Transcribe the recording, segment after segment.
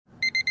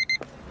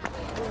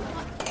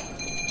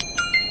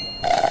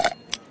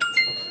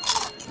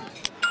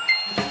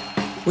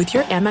With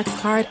your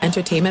Amex card,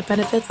 entertainment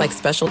benefits like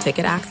special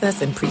ticket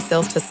access and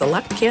pre-sales to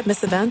select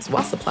can't-miss events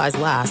while supplies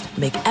last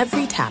make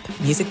every tap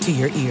music to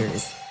your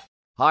ears.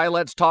 Hi,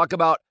 let's talk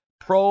about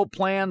Pro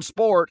Plan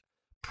Sport.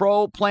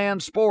 Pro Plan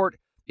Sport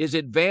is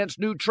advanced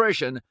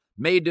nutrition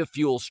made to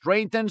fuel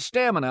strength and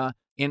stamina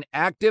in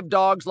active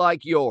dogs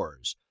like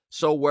yours.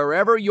 So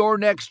wherever your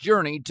next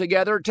journey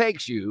together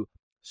takes you,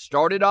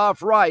 start it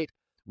off right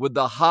with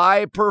the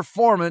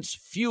high-performance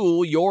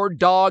fuel your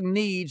dog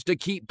needs to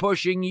keep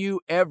pushing you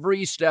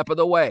every step of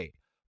the way.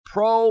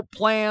 Pro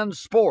Plan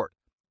Sport.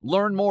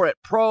 Learn more at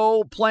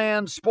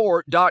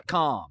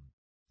ProPlansport.com.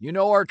 You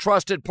know our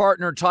trusted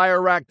partner,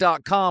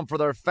 TireRack.com, for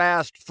their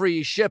fast,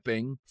 free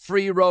shipping,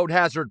 free road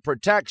hazard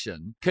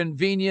protection,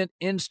 convenient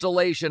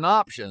installation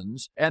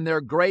options, and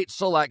their great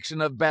selection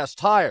of best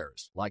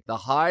tires, like the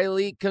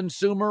highly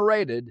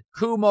consumer-rated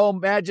Kumo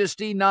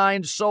Majesty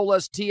 9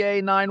 Solus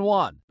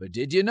TA91. But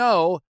did you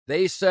know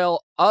they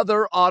sell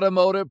other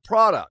automotive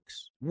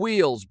products?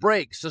 Wheels,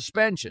 brakes,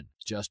 suspension,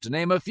 just to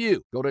name a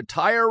few. Go to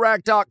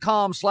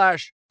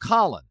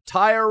TireRack.com/Colin.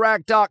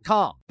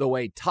 TireRack.com, the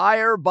way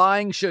tire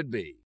buying should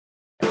be.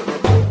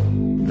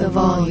 The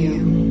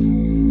volume.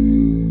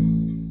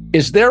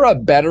 Is there a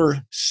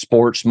better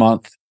sports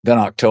month than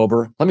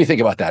October? Let me think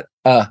about that.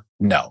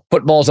 No.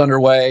 Football's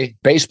underway,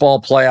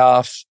 baseball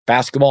playoffs,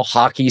 basketball,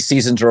 hockey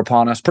seasons are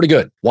upon us. Pretty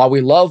good. While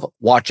we love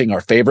watching our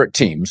favorite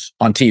teams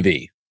on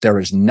TV, there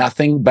is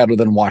nothing better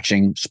than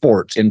watching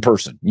sports in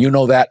person. You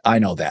know that. I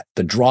know that.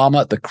 The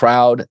drama, the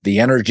crowd, the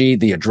energy,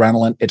 the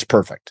adrenaline, it's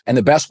perfect. And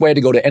the best way to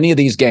go to any of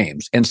these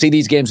games and see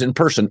these games in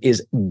person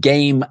is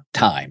Game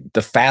Time,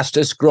 the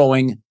fastest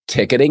growing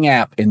ticketing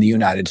app in the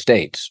United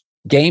States.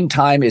 Game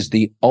Time is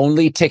the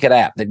only ticket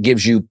app that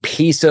gives you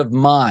peace of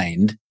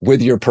mind with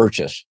your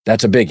purchase.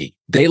 That's a biggie.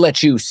 They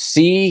let you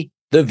see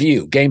the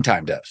view, Game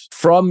Time does,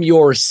 from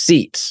your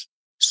seats.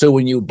 So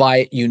when you buy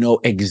it, you know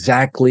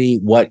exactly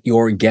what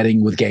you're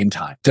getting with Game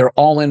Time. Their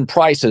all-in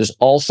prices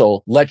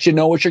also let you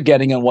know what you're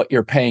getting and what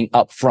you're paying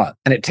up front.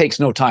 And it takes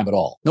no time at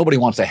all. Nobody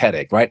wants a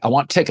headache, right? I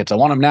want tickets. I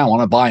want them now. I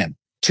want to buy them.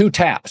 2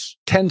 taps,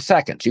 10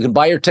 seconds. You can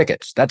buy your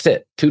tickets. That's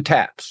it. 2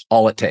 taps,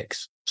 all it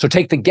takes. So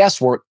take the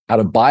guesswork out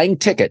of buying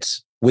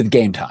tickets with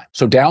Game Time.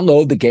 So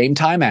download the Game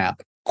Time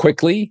app,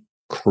 quickly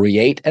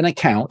create an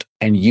account,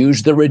 and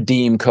use the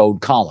redeem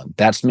code Colin.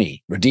 That's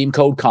me. Redeem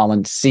code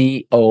Colin,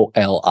 Colin.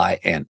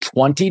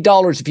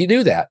 $20 if you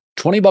do that.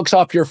 $20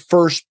 off your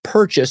first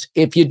purchase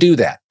if you do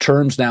that.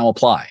 Terms now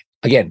apply.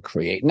 Again,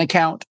 create an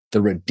account,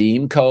 the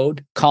redeem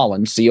code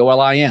Colin,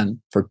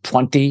 Colin, for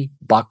 $20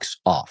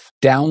 off.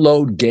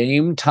 Download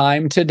Game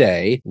Time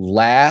today.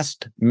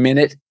 Last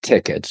minute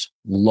tickets,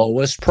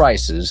 lowest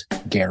prices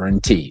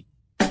guaranteed.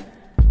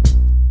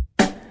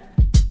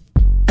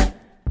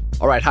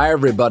 All right. Hi,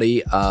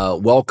 everybody.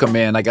 Welcome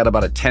in. I got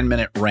about a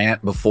 10-minute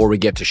rant before we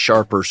get to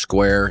Sharper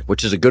Square,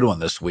 which is a good one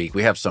this week.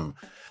 We have some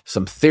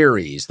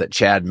theories that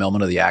Chad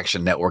Millman of the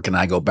Action Network and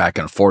I go back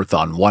and forth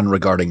on, one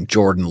regarding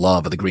Jordan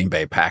Love of the Green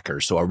Bay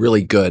Packers. So a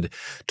really good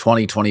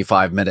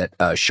 25-minute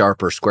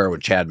Sharper Square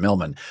with Chad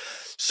Millman.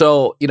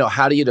 So,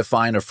 how do you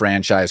define a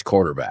franchise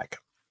quarterback?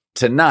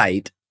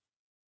 Tonight,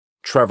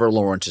 Trevor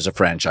Lawrence is a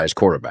franchise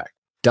quarterback.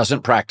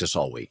 Doesn't practice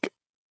all week.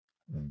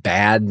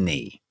 Bad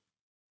knee.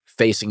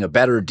 Facing a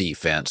better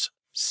defense,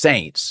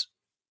 Saints,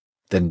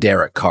 than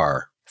Derek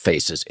Carr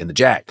faces in the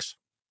Jags.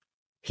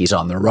 He's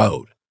on the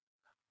road,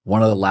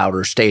 one of the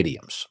louder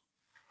stadiums.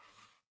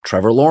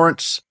 Trevor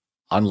Lawrence,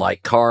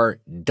 unlike Carr,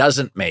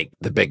 doesn't make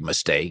the big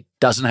mistake,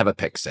 doesn't have a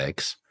pick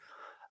six,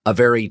 a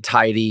very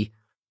tidy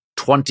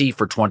 20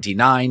 for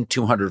 29,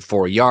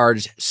 204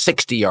 yards,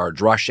 60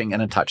 yards rushing,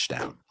 and a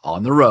touchdown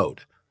on the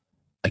road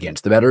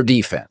against the better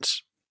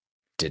defense.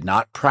 Did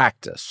not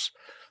practice.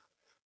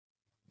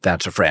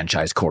 That's a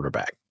franchise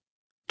quarterback.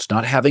 It's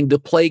not having to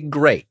play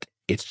great.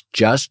 It's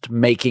just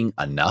making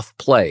enough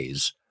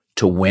plays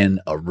to win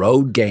a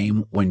road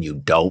game when you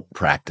don't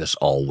practice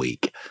all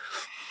week.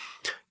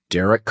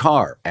 Derek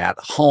Carr at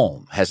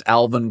home has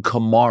Alvin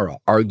Kamara,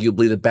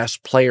 arguably the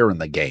best player in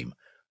the game.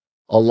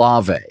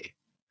 Olave,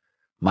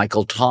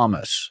 Michael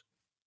Thomas.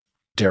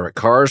 Derek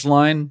Carr's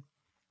line,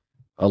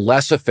 a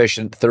less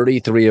efficient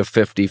 33 of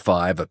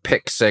 55, a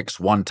pick six,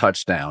 1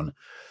 touchdown.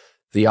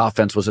 The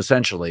offense was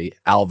essentially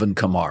Alvin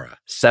Kamara,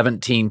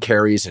 17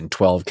 carries and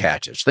 12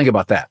 catches. Think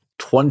about that.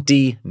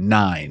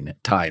 29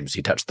 times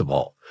he touched the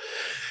ball.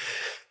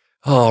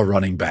 Oh,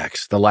 running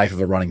backs, the life of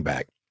a running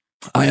back.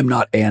 I am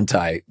not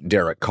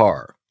anti-Derek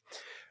Carr,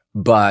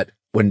 but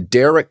when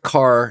Derek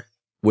Carr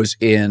was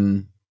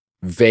in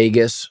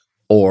Vegas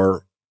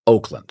or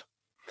Oakland,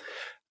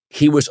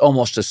 he was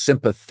almost a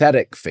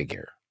sympathetic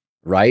figure,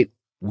 right?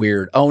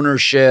 Weird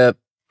ownership,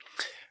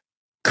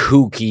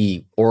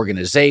 kooky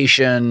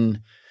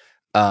organization,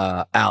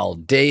 Al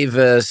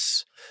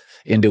Davis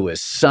into his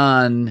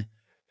son.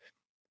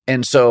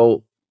 And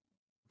so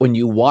when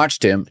you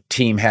watched him,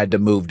 team had to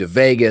move to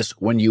Vegas.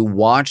 When you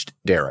watched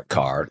Derek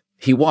Carr,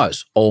 he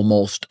was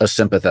almost a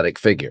sympathetic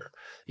figure.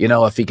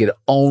 If he could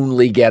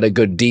only get a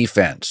good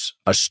defense,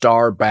 a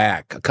star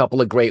back, a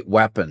couple of great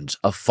weapons,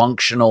 a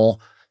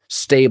functional,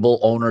 stable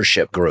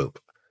ownership group,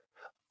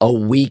 A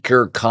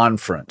weaker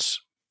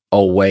conference.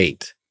 Oh,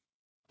 wait.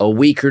 A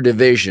weaker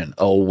division.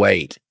 Oh,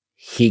 wait.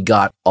 He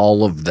got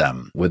all of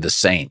them with the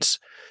Saints.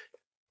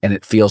 And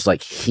it feels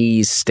like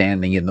he's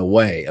standing in the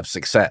way of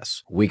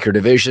success. Weaker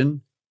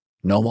division.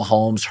 No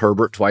Mahomes,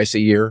 Herbert twice a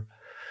year.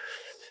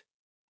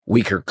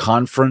 Weaker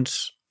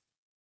conference.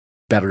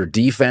 Better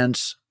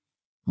defense.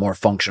 More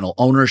functional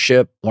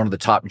ownership. One of the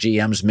top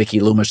GMs, Mickey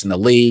Loomis in the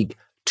league.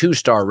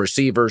 2-star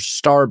receivers,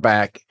 star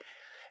back,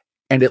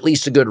 and at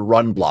least a good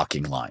run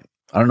blocking line.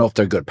 I don't know if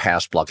they're a good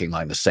pass blocking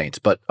line, the Saints,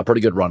 but a pretty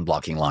good run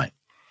blocking line.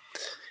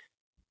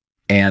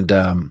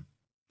 And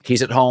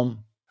he's at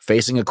home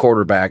facing a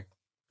quarterback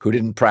who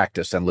didn't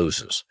practice and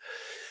loses.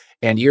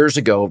 And years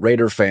ago,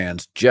 Raider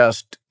fans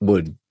just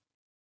would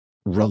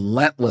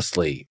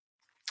relentlessly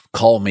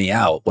call me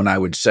out when I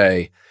would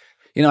say,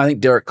 I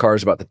think Derek Carr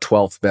is about the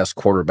 12th best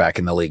quarterback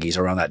in the league. He's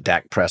around that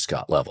Dak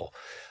Prescott level.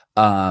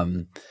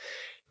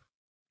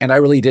 And I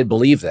really did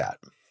believe that.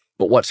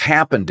 But what's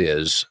happened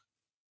is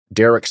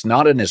Derek's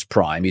not in his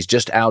prime. He's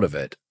just out of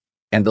it.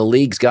 And the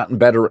league's gotten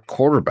better at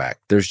quarterback.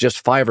 There's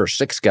just 5 or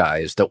 6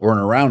 guys that weren't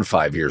around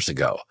 5 years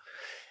ago.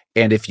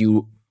 And if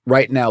you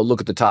right now look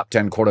at the top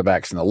 10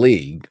 quarterbacks in the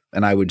league,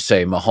 and I would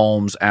say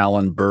Mahomes,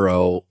 Allen,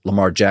 Burrow,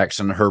 Lamar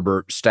Jackson,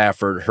 Herbert,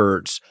 Stafford,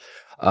 Hurts,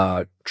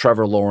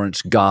 Trevor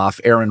Lawrence,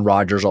 Goff, Aaron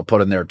Rodgers, I'll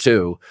put in there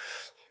too.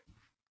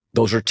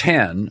 Those are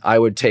 10. I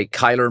would take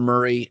Kyler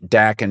Murray,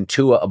 Dak, and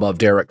Tua above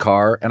Derek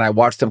Carr. And I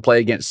watched them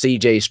play against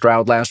C.J.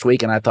 Stroud last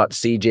week, and I thought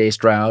C.J.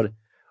 Stroud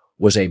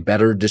was a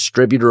better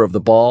distributor of the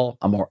ball,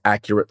 a more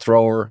accurate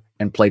thrower,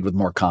 and played with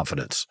more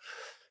confidence.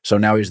 So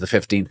now he's the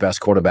 15th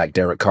best quarterback,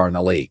 Derek Carr, in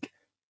the league.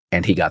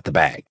 And he got the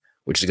bag,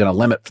 which is going to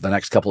limit for the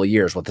next couple of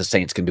years what the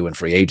Saints can do in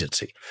free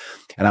agency.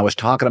 And I was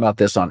talking about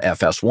this on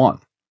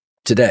FS1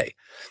 today.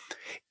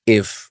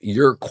 If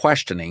you're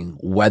questioning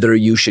whether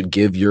you should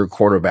give your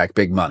quarterback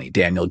big money,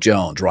 Daniel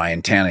Jones,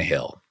 Ryan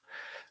Tannehill,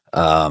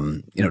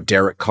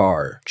 Derek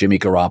Carr, Jimmy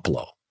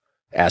Garoppolo,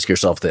 ask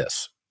yourself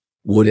this: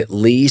 would at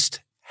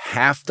least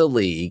half the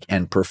league,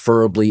 and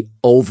preferably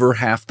over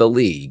half the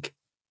league,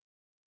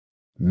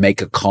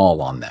 make a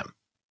call on them?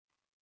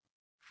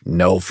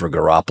 No for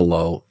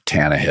Garoppolo,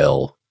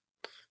 Tannehill,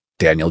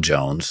 Daniel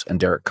Jones, and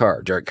Derek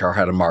Carr. Derek Carr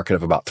had a market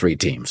of about 3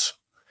 teams.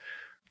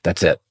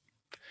 That's it.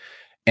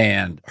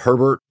 And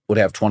Herbert would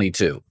have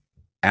 22.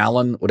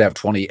 Allen would have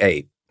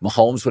 28.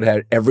 Mahomes would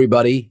have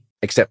everybody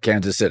except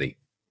Kansas City.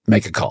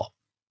 Make a call,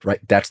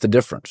 right? That's the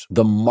difference.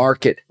 The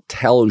market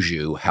tells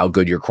you how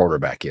good your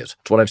quarterback is.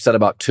 It's what I've said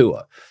about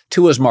Tua.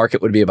 Tua's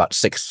market would be about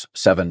 6,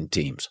 7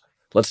 teams.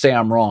 Let's say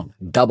I'm wrong.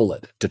 Double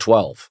it to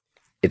 12.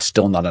 It's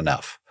still not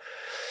enough.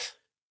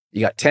 You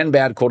got 10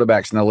 bad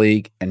quarterbacks in the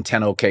league and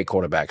 10 okay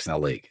quarterbacks in the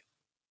league,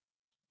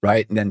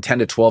 right? And then 10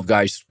 to 12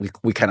 guys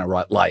we kind of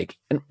like,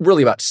 and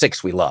really about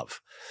 6 we love.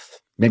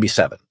 Maybe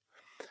 7.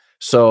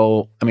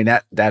 So,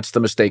 that's the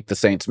mistake the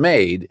Saints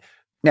made.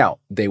 Now,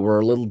 they were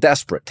a little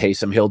desperate.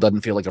 Taysom Hill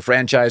doesn't feel like a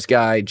franchise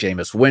guy.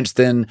 Jameis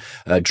Winston,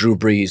 Drew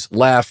Brees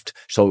left.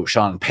 So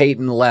Sean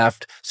Payton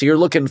left. So you're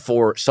looking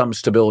for some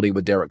stability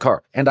with Derek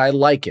Carr. And I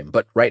like him.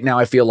 But right now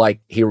I feel like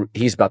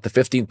he's about the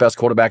 15th best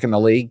quarterback in the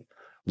league,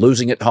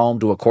 losing at home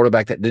to a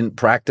quarterback that didn't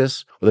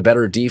practice, with a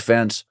better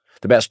defense.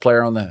 The best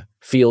player on the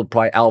field,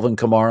 probably Alvin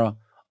Kamara,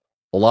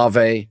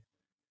 Olave,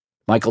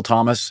 Michael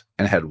Thomas,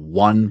 and had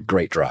 1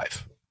 great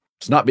drive.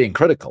 It's not being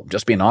critical,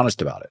 just being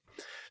honest about it.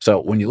 So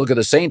when you look at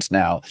the Saints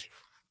now,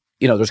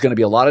 there's going to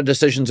be a lot of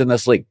decisions in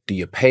this league. Do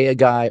you pay a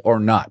guy or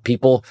not?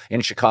 People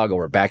in Chicago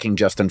are backing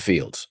Justin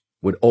Fields.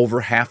 Would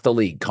over half the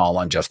league call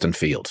on Justin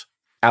Fields?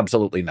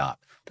 Absolutely not.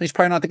 He's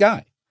probably not the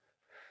guy,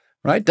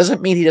 right?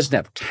 Doesn't mean he doesn't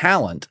have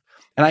talent.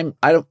 And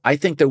I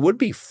think there would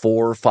be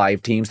 4 or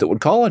 5 teams that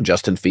would call on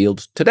Justin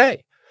Fields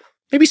today.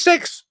 Maybe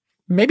 6,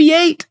 maybe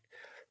 8.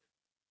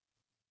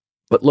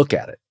 But look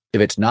at it. If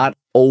it's not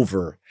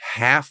over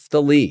half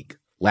the league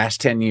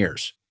last 10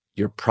 years,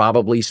 you're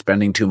probably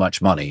spending too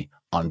much money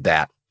on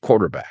that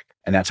quarterback.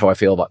 And that's how I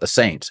feel about the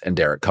Saints and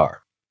Derek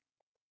Carr.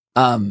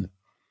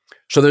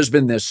 So there's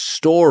been this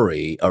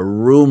story, a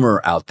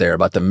rumor out there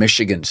about the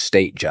Michigan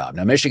State job.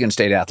 Now, Michigan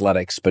State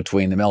athletics,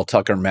 between the Mel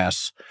Tucker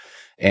mess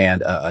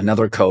and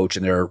another coach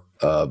in their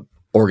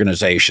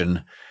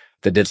organization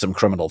that did some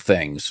criminal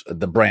things,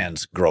 the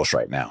brand's gross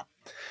right now.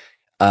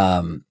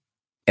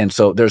 And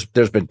so there's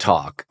been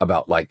talk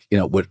about,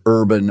 would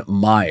Urban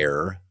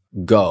Meyer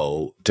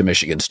go to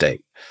Michigan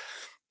State?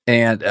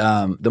 And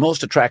the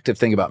most attractive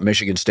thing about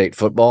Michigan State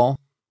football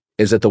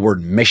is that the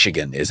word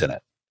Michigan is in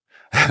it,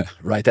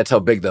 right? That's how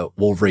big the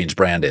Wolverines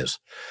brand is.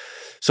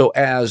 So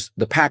as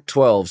the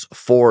Pac-12's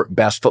 4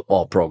 best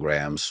football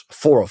programs,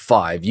 4 of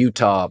 5,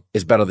 Utah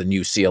is better than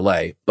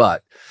UCLA,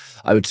 but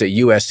I would say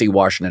USC,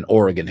 Washington,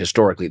 Oregon,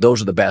 historically, those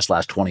are the best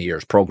last 20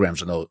 years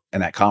programs in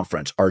that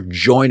conference, are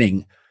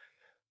joining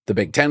the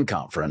Big Ten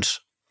Conference.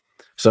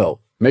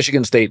 So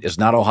Michigan State is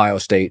not Ohio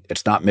State.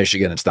 It's not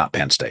Michigan. It's not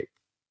Penn State.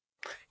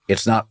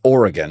 It's not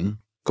Oregon.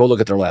 Go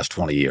look at their last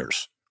 20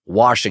 years.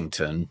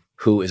 Washington,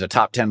 who is a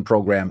top 10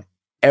 program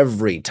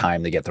every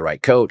time they get the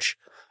right coach.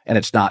 And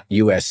it's not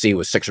USC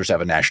with 6 or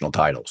 7 national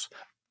titles.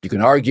 You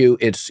can argue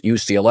it's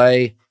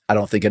UCLA. I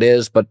don't think it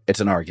is, but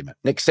it's an argument.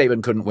 Nick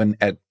Saban couldn't win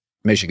at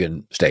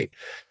Michigan State.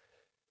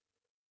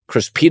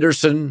 Chris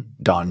Peterson,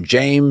 Don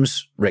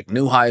James, Rick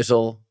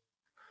Neuheisel,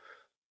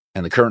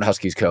 and the current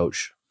Huskies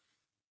coach,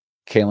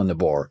 Kalen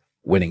DeBoer,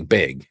 winning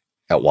big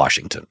at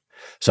Washington.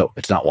 So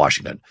it's not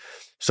Washington.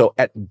 So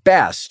at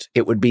best,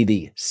 it would be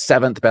the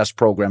 7th best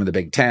program in the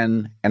Big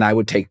Ten, and I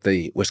would take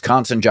the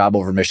Wisconsin job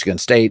over Michigan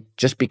State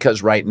just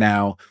because right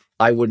now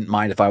I wouldn't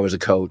mind if I was a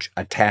coach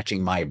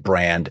attaching my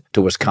brand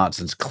to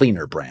Wisconsin's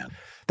cleaner brand.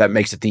 That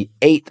makes it the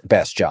 8th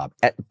best job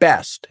at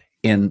best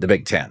in the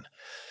Big Ten.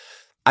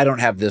 I don't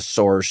have this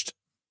sourced,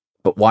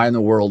 but why in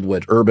the world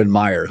would Urban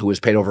Meyer, who was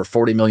paid over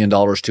 $40 million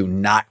to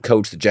not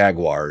coach the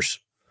Jaguars,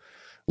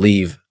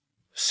 leave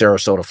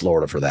Sarasota,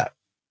 Florida for that?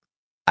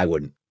 I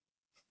wouldn't.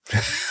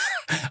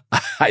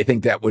 I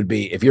think that would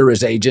be, if you're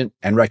his agent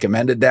and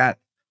recommended that,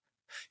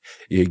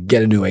 you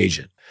get a new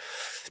agent.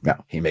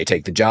 Now, he may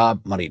take the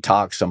job, money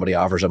talks, somebody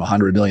offers him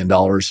 $100 million.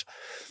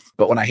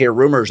 But when I hear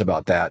rumors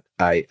about that,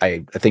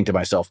 I think to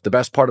myself, the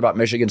best part about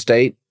Michigan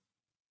State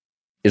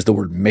is the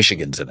word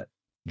Michigan's in it.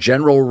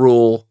 General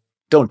rule,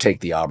 don't take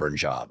the Auburn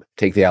job,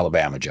 take the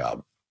Alabama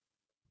job,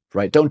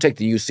 right? Don't take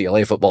the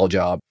UCLA football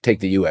job, take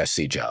the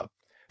USC job.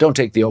 Don't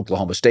take the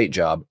Oklahoma State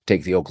job,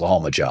 take the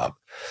Oklahoma job.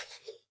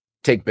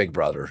 Take big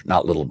brother,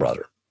 not little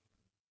brother.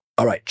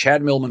 All right,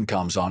 Chad Millman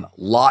comes on.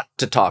 Lot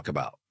to talk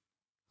about.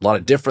 A lot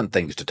of different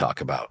things to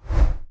talk about.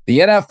 The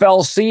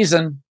NFL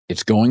season,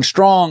 it's going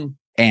strong.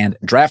 And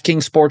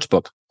DraftKings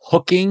Sportsbook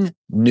hooking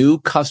new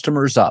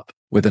customers up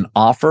with an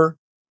offer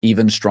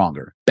even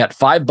stronger. Bet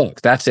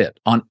 $5, that's it,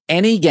 on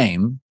any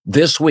game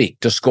this week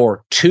to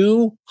score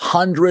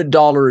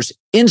 $200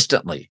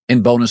 instantly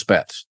in bonus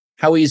bets.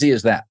 How easy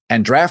is that?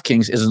 And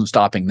DraftKings isn't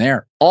stopping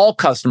there. All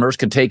customers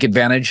can take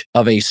advantage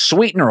of a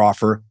sweetener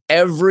offer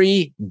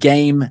every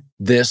game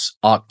this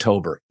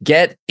October.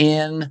 Get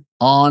in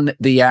on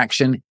the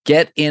action.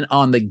 Get in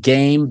on the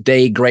game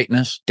day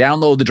greatness.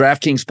 Download the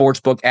DraftKings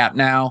Sportsbook app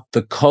now.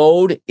 The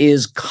code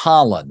is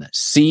Colin,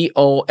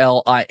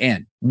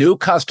 C-O-L-I-N. New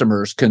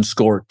customers can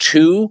score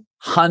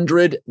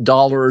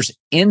 $200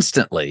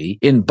 instantly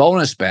in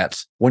bonus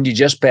bets when you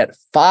just bet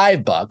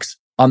 $5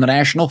 on the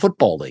National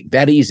Football League.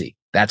 That easy.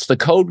 That's the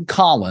code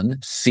Colin,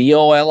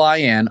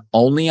 C-O-L-I-N,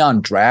 only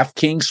on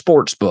DraftKings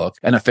Sportsbook,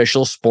 an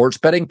official sports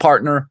betting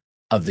partner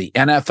of the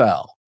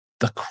NFL.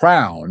 The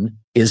crown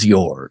is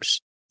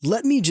yours.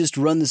 "Let me just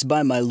run this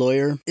by my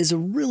lawyer" is a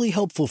really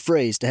helpful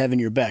phrase to have in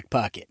your back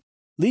pocket.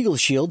 Legal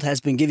Shield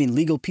has been giving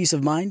legal peace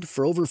of mind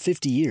for over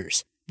 50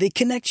 years. They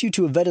connect you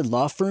to a vetted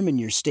law firm in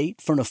your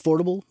state for an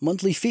affordable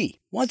monthly fee.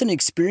 Want an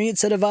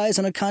experienced set of eyes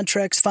on a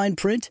contract's fine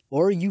print?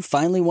 Or you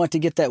finally want to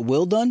get that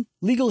will done?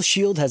 Legal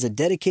Shield has a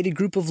dedicated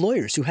group of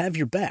lawyers who have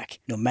your back,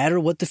 no matter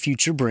what the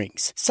future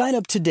brings. Sign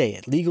up today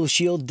at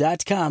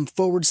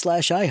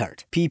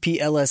LegalShield.com/iHeart.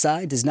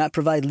 PPLSI does not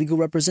provide legal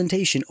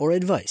representation or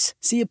advice.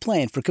 See a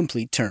plan for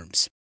complete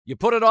terms. You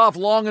put it off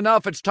long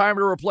enough, it's time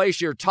to replace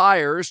your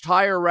tires.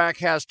 Tire Rack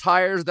has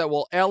tires that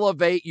will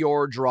elevate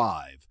your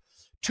drive.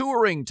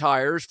 Touring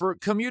tires for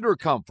commuter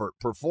comfort,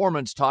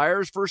 performance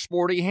tires for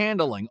sporty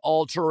handling,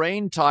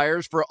 all-terrain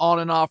tires for on-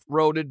 and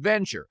off-road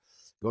adventure.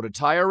 Go to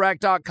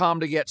TireRack.com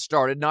to get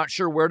started. Not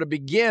sure where to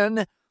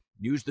begin?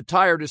 Use the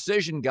Tire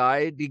Decision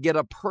Guide to get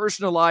a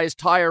personalized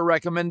tire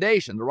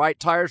recommendation, the right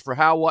tires for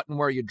how, what, and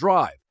where you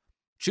drive.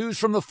 Choose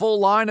from the full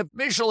line of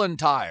Michelin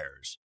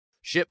tires.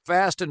 Ship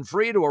fast and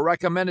free to a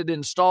recommended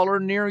installer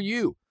near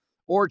you.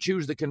 Or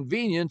choose the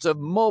convenience of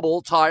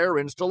mobile tire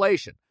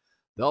installation.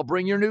 They'll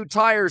bring your new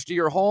tires to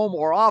your home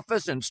or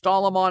office,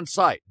 install them on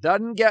site.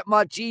 Doesn't get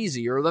much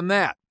easier than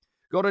that.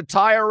 Go to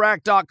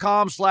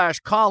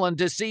TireRack.com/Colin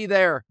to see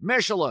their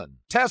Michelin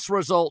test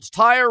results,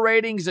 tire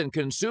ratings, and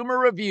consumer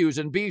reviews,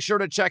 and be sure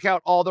to check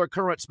out all their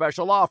current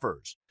special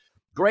offers.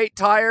 Great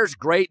tires,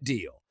 great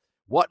deal.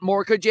 What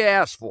more could you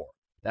ask for?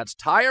 That's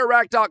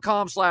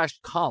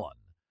TireRack.com/Colin.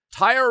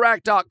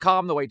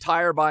 TireRack.com, the way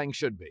tire buying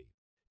should be.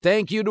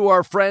 Thank you to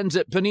our friends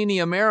at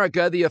Panini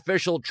America, the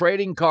official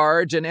trading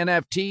cards and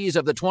NFTs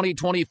of the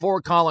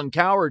 2024 Colin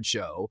Cowherd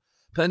Show.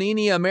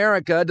 Panini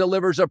America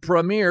delivers a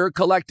premier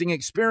collecting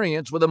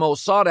experience with the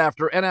most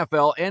sought-after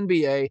NFL,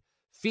 NBA,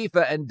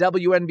 FIFA, and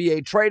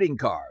WNBA trading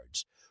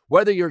cards.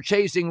 Whether you're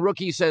chasing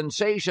rookie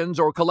sensations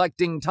or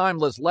collecting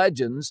timeless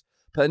legends,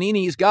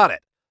 Panini's got it.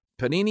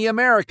 Panini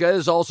America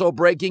is also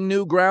breaking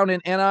new ground in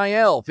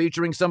NIL,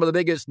 featuring some of the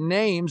biggest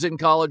names in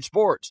college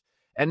sports.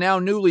 And now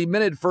newly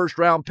minted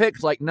first-round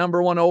picks like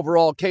number 1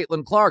 overall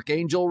Caitlin Clark,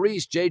 Angel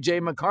Reese, J.J.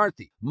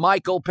 McCarthy,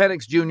 Michael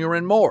Penix Jr.,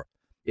 and more.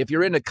 If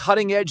you're into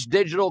cutting-edge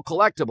digital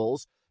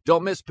collectibles,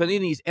 don't miss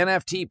Panini's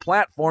NFT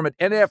platform at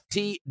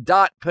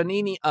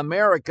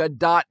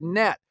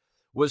nft.paniniamerica.net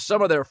with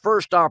some of their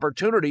first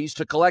opportunities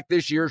to collect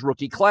this year's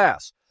rookie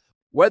class.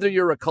 Whether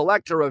you're a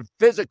collector of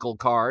physical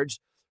cards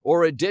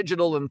or a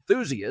digital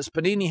enthusiast,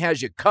 Panini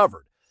has you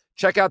covered.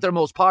 Check out their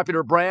most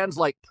popular brands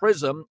like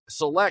Prism,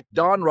 Select,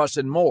 Donruss,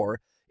 and more,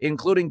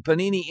 including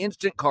Panini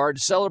Instant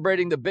Cards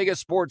celebrating the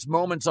biggest sports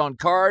moments on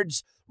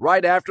cards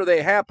right after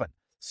they happen,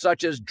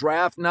 such as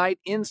Draft Night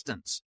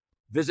Instants.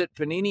 Visit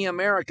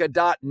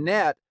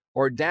PaniniAmerica.net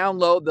or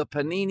download the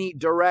Panini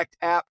Direct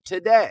app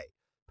today.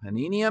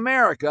 Panini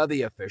America,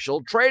 the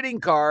official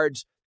trading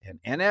cards and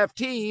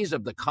NFTs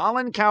of the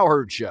Colin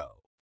Cowherd Show.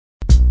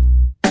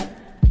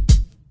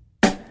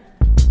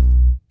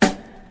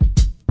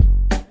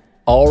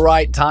 All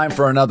right, time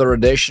for another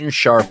edition,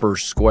 Sharper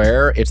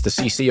Square. It's the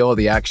CCO of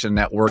the Action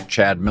Network,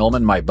 Chad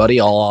Millman, my buddy,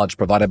 all odds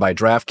provided by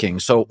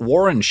DraftKings. So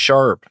Warren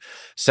Sharp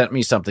sent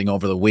me something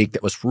over the week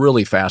that was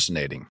really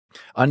fascinating.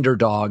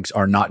 Underdogs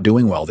are not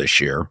doing well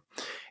this year.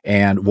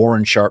 And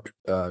Warren Sharp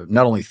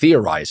not only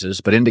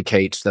theorizes, but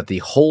indicates that the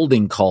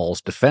holding calls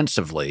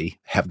defensively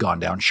have gone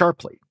down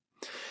sharply.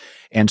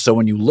 And so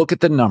when you look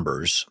at the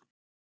numbers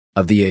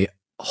of the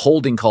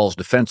holding calls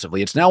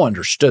defensively, it's now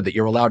understood that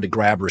you're allowed to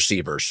grab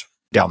receivers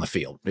down the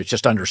field. It's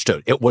just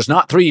understood. It was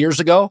not 3 years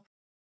ago.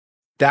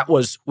 That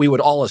was, we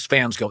would all as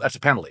fans go, that's a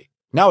penalty.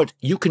 Now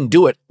you can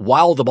do it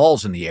while the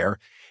ball's in the air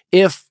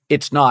if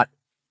it's not,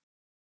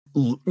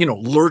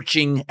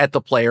 lurching at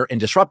the player and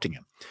disrupting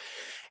him.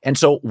 And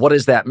so what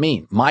does that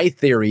mean? My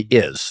theory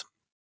is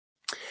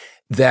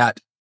that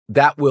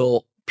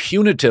will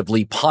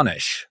punitively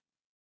punish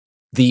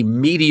the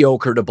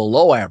mediocre to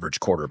below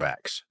average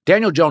quarterbacks.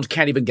 Daniel Jones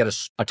can't even get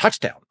a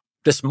touchdown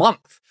this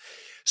month.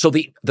 So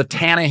the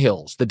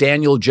Tannehills, the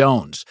Daniel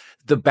Jones,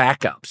 the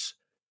backups,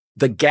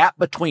 the gap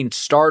between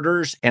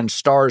starters and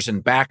stars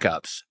and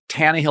backups,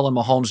 Tannehill and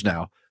Mahomes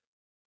now,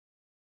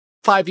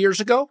 5 years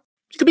ago,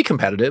 you could be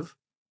competitive.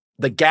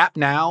 The gap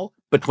now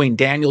between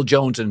Daniel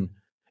Jones and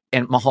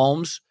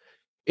Mahomes,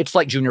 it's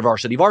like junior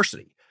varsity.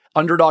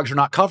 Underdogs are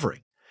not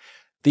covering.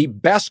 The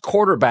best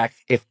quarterback,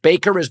 if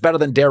Baker is better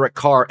than Derek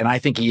Carr, and I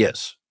think he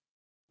is,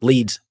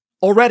 leads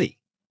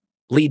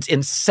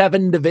in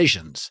 7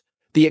 divisions.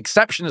 The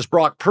exception is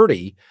Brock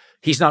Purdy.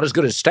 He's not as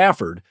good as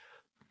Stafford,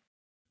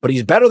 but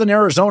he's better than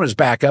Arizona's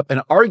backup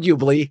and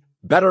arguably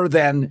better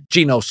than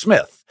Geno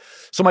Smith.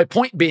 So my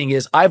point being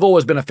is I've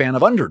always been a fan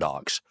of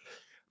underdogs,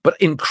 but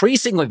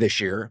increasingly this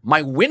year,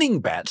 my winning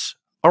bets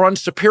are on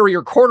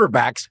superior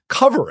quarterbacks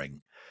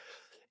covering.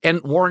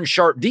 And Warren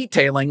Sharp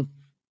detailing,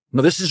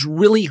 this is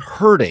really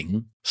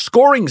hurting.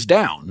 Scoring's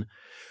down,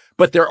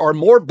 but there are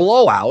more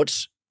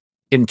blowouts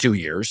in 2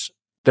 years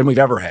than we've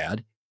ever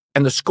had.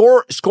 And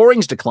the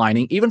scoring's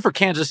declining, even for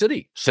Kansas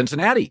City,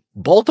 Cincinnati,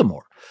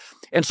 Baltimore.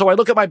 And so I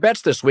look at my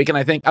bets this week and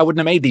I think I wouldn't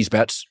have made these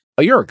bets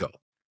a year ago.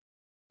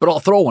 But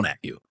I'll throw one at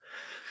you.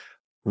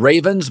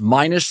 Ravens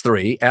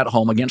 -3 at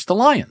home against the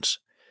Lions.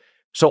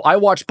 So I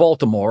watched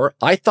Baltimore.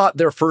 I thought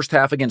their first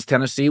half against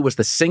Tennessee was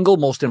the single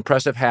most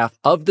impressive half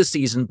of the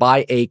season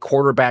by a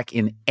quarterback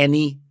in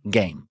any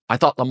game. I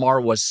thought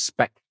Lamar was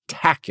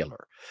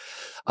spectacular.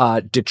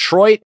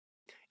 Detroit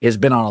has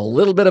been on a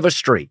little bit of a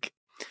streak.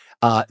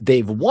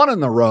 They've won on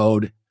the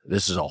road.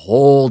 This is a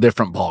whole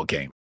different ball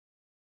game.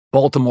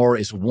 Baltimore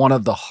is one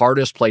of the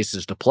hardest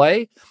places to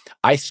play.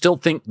 I still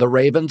think the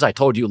Ravens, I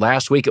told you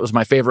last week it was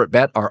my favorite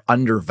bet, are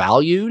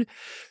undervalued.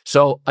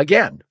 So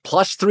again,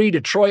 +3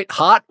 Detroit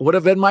hot would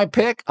have been my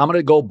pick. I'm going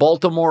to go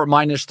Baltimore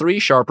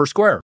 -3, Sharper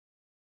Square.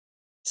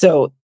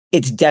 So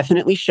it's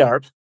definitely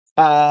sharp.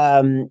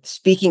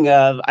 Speaking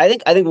of, I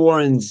think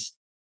Warren's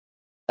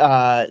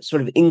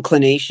sort of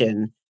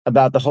inclination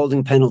about the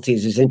holding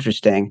penalties is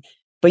interesting.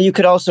 But you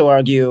could also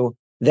argue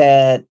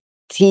that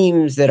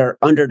teams that are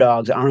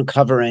underdogs aren't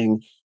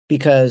covering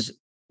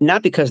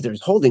not because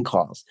there's holding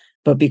calls,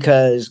 but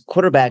because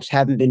quarterbacks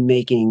haven't been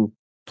making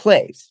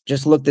plays.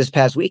 Just look this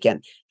past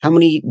weekend. How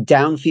many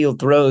downfield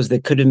throws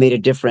that could have made a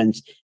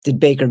difference did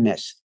Baker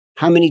miss?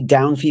 How many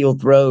downfield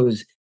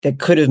throws that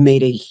could have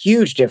made a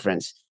huge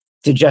difference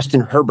did Justin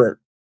Herbert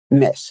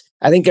miss?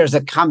 I think there's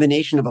a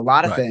combination of a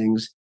lot of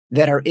things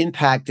that are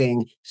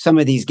impacting some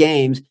of these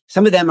games.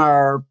 Some of them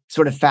are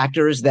sort of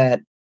factors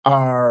that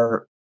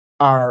are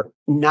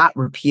not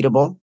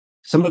repeatable.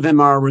 Some of them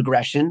are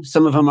regression.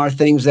 Some of them are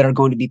things that are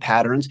going to be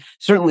patterns.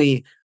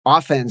 Certainly,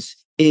 offense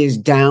is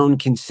down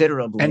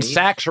considerably. And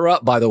sacks are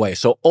up, by the way.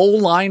 So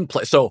O-line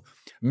play. So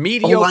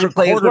mediocre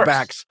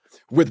quarterbacks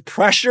with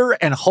pressure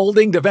and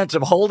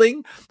defensive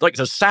holding, like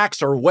the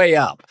sacks are way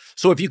up.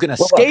 So if you can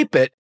escape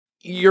it,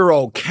 you're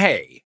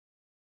okay.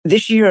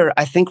 This year,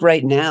 I think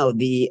right now,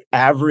 the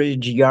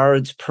average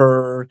yards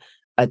per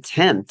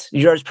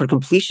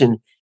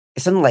completion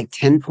is something like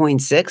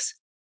 10.6.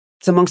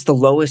 It's amongst the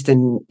lowest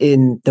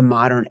in the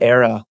modern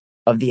era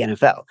of the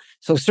NFL.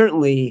 So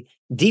certainly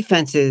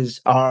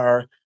defenses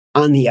are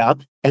on the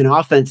up and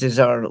offenses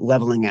are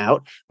leveling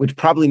out, which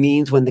probably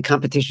means when the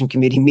competition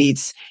committee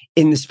meets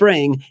in the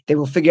spring, they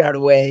will figure out a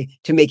way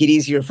to make it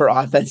easier for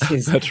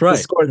offenses That's right.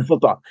 to score the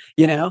football,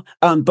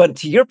 But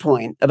to your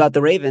point about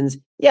the Ravens,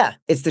 yeah,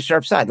 it's the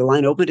sharp side. The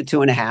line opened at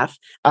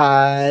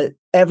 2.5.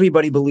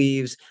 Everybody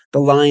believes the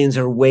Lions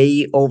are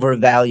way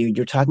overvalued.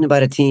 You're talking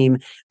about a team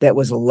that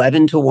was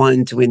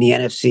 11-1 to win the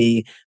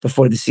NFC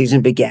before the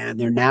season began.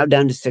 They're now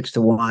down to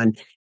 6-1,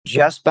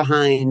 just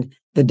behind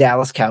the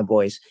Dallas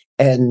Cowboys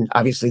and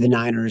obviously the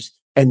Niners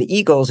and the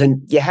Eagles.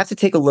 And you have to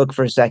take a look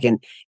for a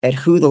second at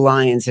who the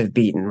Lions have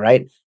beaten,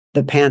 right?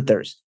 The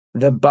Panthers,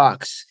 the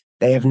Bucks.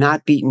 They have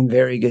not beaten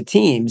very good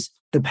teams.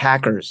 the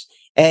Packers.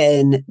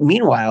 And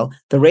meanwhile,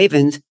 the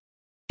Ravens,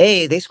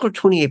 they scored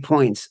 28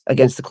 points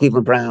against the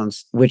Cleveland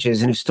Browns, which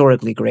is an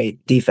historically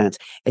great defense.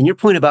 And your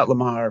point about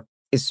Lamar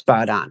is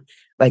spot on.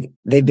 Like,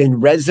 they've been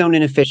red zone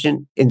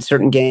inefficient in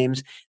certain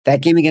games.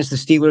 That game against the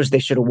Steelers, they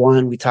should have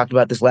won. We talked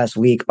about this last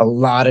week. A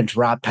lot of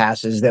drop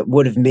passes that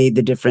would have made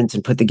the difference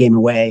and put the game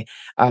away.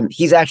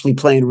 He's actually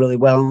playing really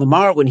well. And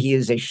Lamar, when he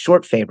is a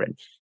short favorite,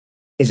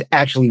 is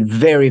actually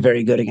very,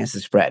 very good against the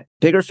spread.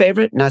 Bigger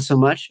favorite, not so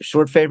much.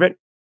 Short favorite,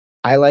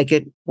 I like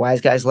it.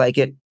 Wise guys like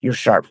it. You're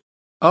sharp.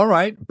 All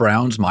right.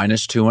 Browns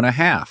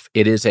 -2.5.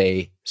 It is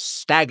a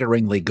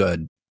staggeringly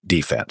good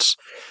defense.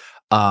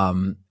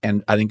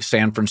 And I think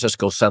San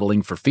Francisco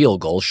settling for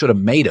field goals should have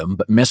made them,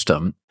 but missed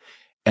them.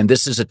 And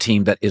this is a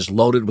team that is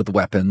loaded with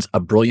weapons, a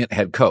brilliant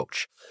head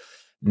coach.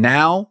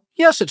 Now,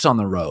 yes, it's on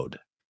the road,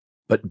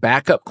 but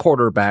backup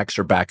quarterbacks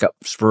are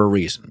backups for a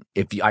reason.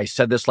 I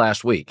said this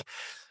last week,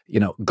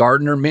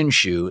 Gardner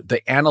Minshew,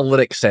 the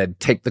analytics said,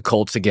 take the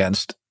Colts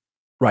against,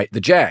 the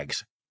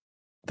Jags,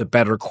 the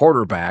better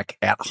quarterback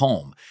at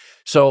home.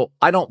 So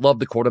I don't love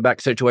the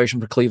quarterback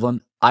situation for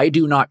Cleveland. I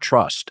do not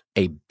trust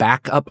a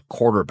backup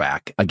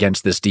quarterback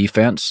against this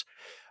defense.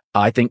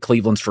 I think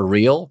Cleveland's for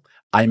real.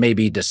 I may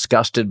be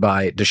disgusted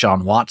by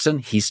Deshaun Watson.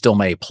 He still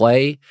may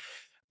play.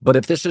 But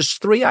if this is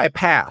 3, I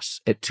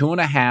pass. At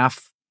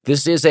 2.5,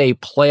 this is a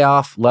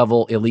playoff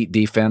level elite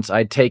defense.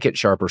 I'd take it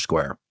sharp or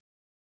square.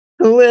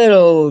 A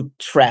little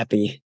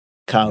trappy,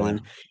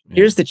 Colin. Yeah.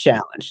 Here's the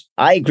challenge.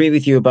 I agree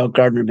with you about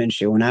Gardner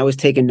Minshew. When I was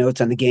taking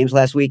notes on the games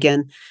last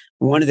weekend,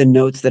 one of the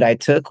notes that I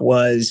took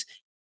was,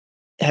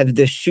 have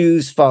the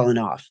shoes fallen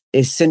off?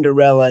 Is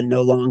Cinderella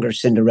no longer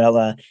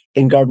Cinderella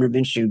in Gardner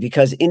Minshew?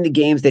 Because in the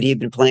games that he had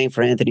been playing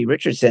for Anthony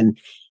Richardson,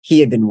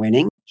 he had been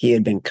winning. He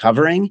had been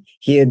covering.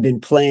 He had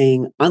been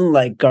playing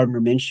unlike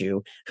Gardner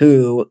Minshew,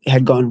 who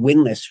had gone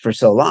winless for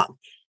so long.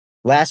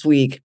 Last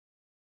week,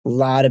 a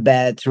lot of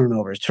bad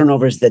turnovers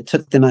that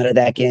took them out of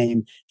that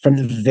game from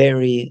the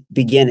very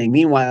beginning.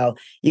 Meanwhile,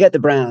 you got the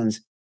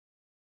Browns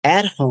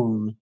at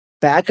home,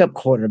 backup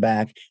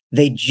quarterback.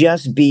 They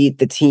just beat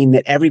the team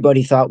that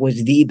everybody thought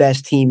was the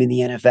best team in the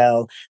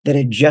NFL, that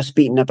had just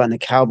beaten up on the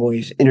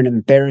Cowboys in an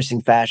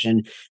embarrassing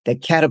fashion,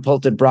 that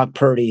catapulted Brock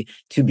Purdy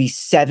to be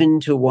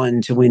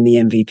 7-1 to win the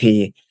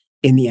MVP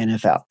in the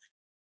NFL.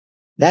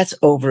 That's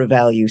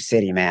overvalue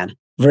city, man,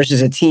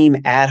 versus a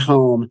team at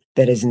home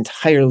that is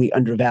entirely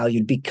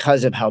undervalued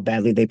because of how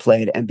badly they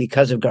played and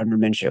because of Gardner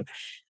Minshew.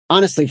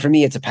 Honestly, for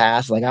me, it's a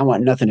pass. Like, I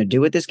want nothing to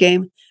do with this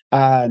game.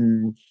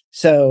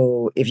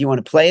 So if you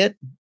want to play it,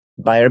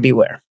 buyer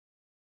beware.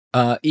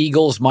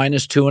 Eagles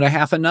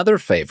 -2.5, another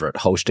favorite,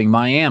 hosting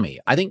Miami.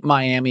 I think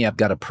Miami, I've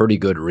got a pretty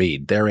good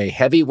read. They're a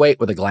heavyweight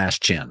with a glass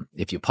chin.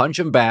 If you punch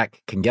them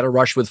back, can get a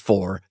rush with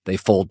 4, they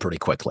fold pretty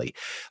quickly.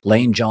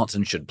 Lane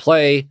Johnson should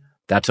play.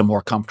 That's a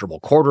more comfortable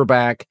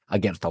quarterback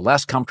against a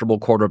less comfortable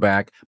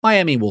quarterback.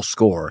 Miami will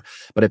score.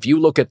 But if you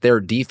look at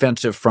their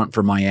defensive front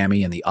for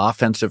Miami and the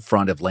offensive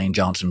front if Lane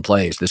Johnson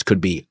plays, this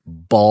could be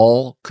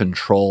ball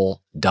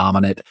control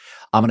dominant.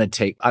 I'm going to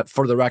take,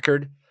 for the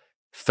record,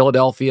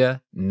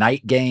 Philadelphia,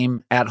 night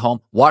game at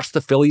home. Watch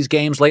the Phillies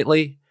games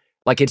lately.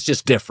 Like, it's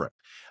just different.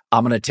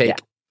 I'm going to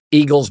take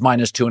Eagles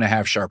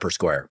 -2.5 sharp or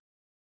square.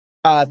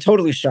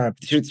 Totally sharp.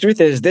 The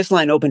truth is, this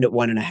line opened at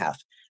 1.5.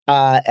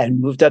 And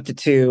moved up to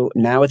 2.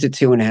 Now it's at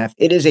 2.5.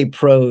 It is a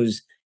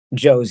pros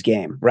Joe's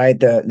game, right?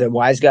 The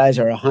wise guys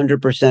are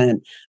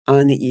 100%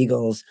 on the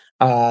Eagles.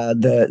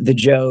 The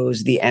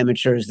Joes, the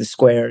amateurs, the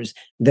squares,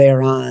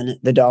 they're on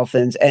the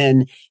Dolphins.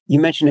 And you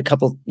mentioned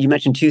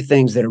 2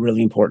 things that are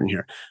really important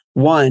here.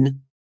 One,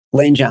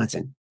 Lane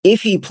Johnson.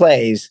 If he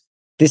plays,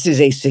 this is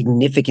a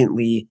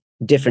significantly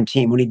different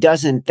team. When he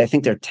doesn't, I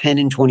think they're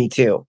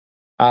 10-22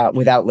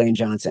 without Lane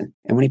Johnson.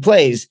 And when he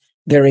plays,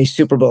 they're a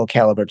Super Bowl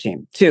caliber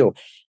team. 2,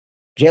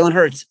 Jalen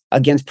Hurts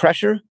against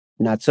pressure,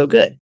 not so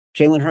good.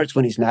 Jalen Hurts,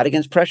 when he's not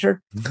against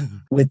pressure,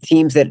 with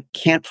teams that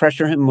can't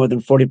pressure him more than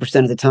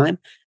 40% of the time,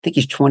 I think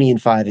he's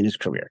 20-5 in his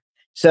career.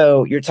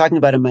 So you're talking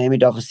about a Miami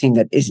Dolphins team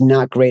that is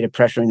not great at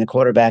pressuring the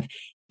quarterback.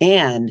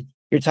 And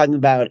you're talking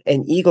about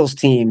an Eagles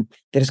team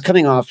that is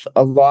coming off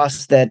a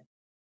loss that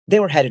they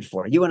were headed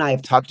for. You and I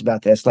have talked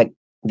about this. Like,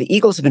 the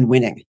Eagles have been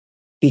winning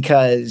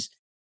because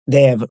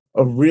they have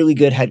a really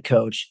good head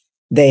coach.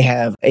 They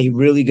have a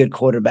really good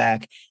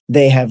quarterback.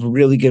 They have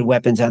really good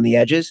weapons on the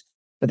edges,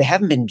 but they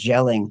haven't been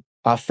gelling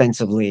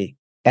offensively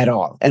at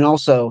all. And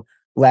also,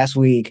 last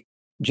week,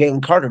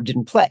 Jalen Carter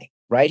didn't play,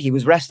 right? He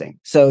was resting.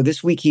 So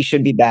this week he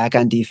should be back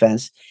on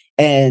defense.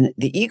 And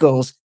the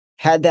Eagles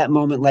had that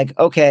moment like,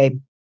 okay,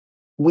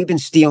 we've been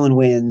stealing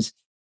wins.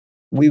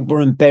 We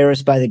were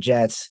embarrassed by the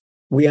Jets.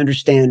 We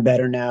understand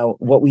better now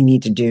what we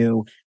need to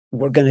do.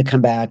 We're going to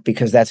come back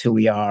because that's who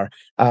we are.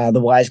 The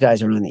wise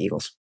guys are on the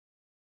Eagles.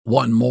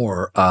 One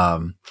more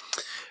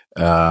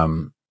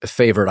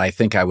favorite I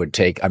think I would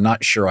take. I'm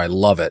not sure I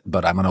love it,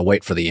 but I'm going to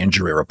wait for the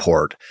injury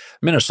report.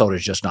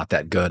 Minnesota's just not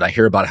that good. I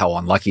hear about how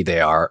unlucky they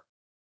are.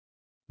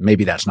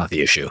 Maybe that's not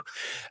the issue.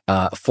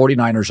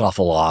 49ers off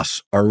a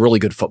loss are a really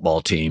good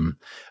football team.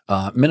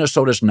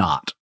 Minnesota's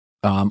not.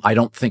 I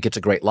don't think it's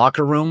a great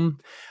locker room.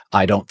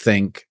 I don't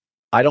think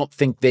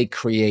they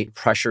create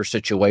pressure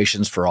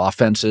situations for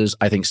offenses.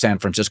 I think San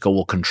Francisco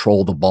will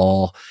control the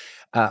ball.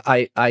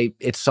 I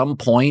at some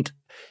point,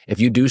 if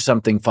you do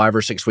something 5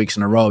 or 6 weeks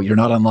in a row, you're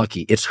not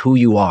unlucky. It's who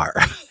you are.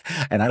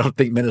 And I don't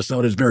think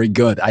Minnesota is very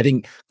good. I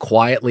think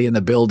quietly in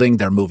the building,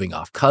 they're moving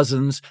off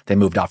Cousins. They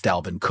moved off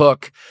Dalvin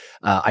Cook.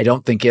 I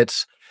don't think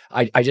it's,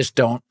 I just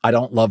don't, I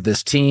don't love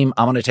this team.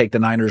 I'm going to take the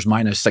Niners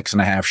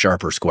 -6.5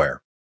 sharp or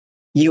square.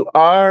 You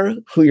are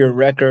who your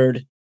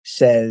record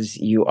says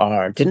you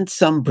are. Didn't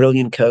some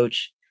brilliant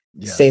coach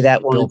say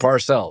that one? Bill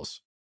Parcells.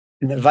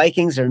 The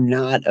Vikings are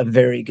not a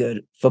very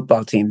good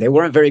football team. They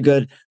weren't very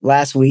good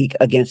last week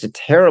against a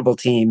terrible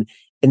team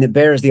in the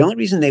Bears. The only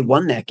reason they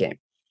won that game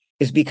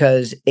is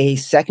because a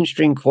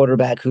second-string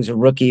quarterback who's a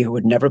rookie who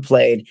had never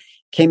played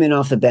came in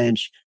off the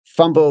bench,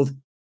 fumbled,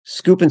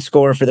 scoop and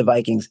score for the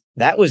Vikings.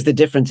 That was the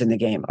difference in the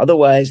game.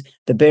 Otherwise,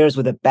 the Bears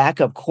with a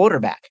backup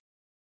quarterback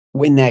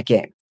win that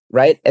game,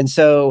 right? And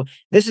so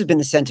this has been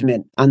the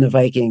sentiment on the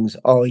Vikings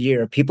all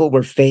year. People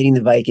were fading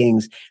the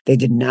Vikings. They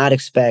did not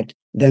expect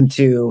them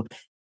to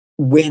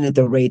win at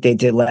the rate they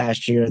did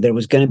last year. There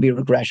was going to be a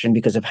regression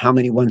because of how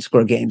many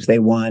one-score games they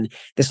won.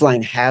 This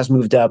line has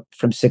moved up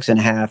from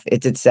 6.5.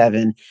 It's at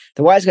 7.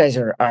 The wise guys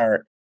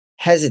are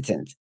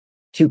hesitant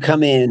to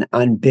come in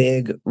on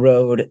big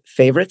road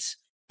favorites,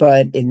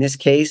 but in this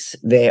case,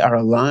 they are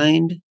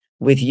aligned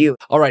with you.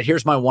 All right,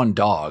 here's my one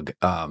dog.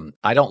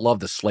 I don't love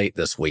the slate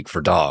this week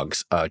for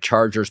dogs.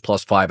 Chargers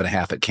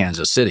 +5.5 at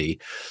Kansas City.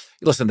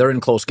 Listen, they're in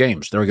close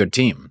games. They're a good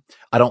team.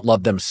 I don't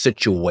love them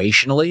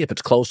situationally. If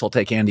it's close, I'll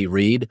take Andy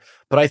Reid.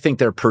 But I think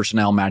their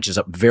personnel matches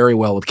up very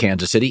well with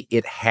Kansas City.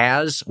 It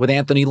has with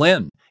Anthony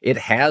Lynn. It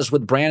has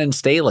with Brandon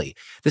Staley.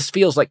 This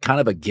feels like kind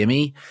of a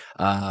gimme.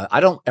 I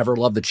don't ever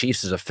love the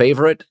Chiefs as a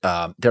favorite.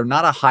 They're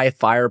not a high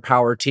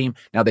firepower team.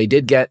 Now, they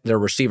did get their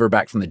receiver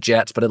back from the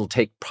Jets, but it'll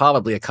take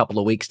probably a couple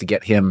of weeks to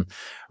get him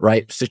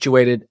right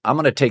situated. I'm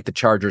going to take the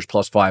Chargers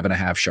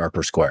 +5.5 sharp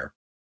or square.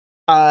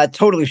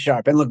 Totally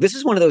sharp. And look, this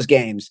is one of those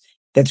games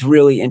that's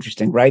really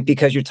interesting, right?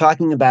 Because you're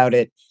talking about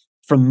it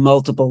from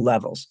multiple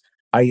levels.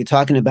 Are you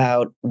talking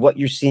about what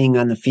you're seeing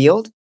on the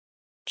field?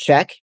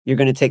 Check. You're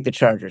going to take the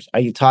Chargers. Are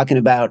you talking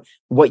about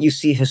what you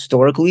see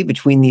historically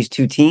between these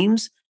two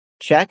teams?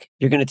 Check.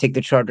 You're going to take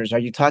the Chargers. Are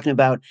you talking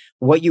about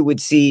what you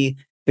would see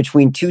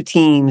between two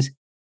teams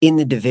in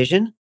the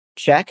division?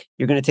 Check.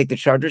 You're going to take the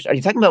Chargers. Are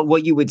you talking about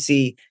what you would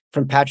see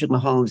from Patrick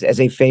Mahomes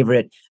as a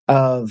favorite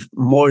of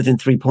more than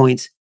 3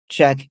 points?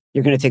 Check.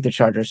 You're going to take the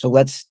Chargers. So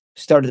let's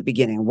start at the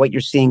beginning. What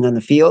you're seeing on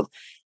the field.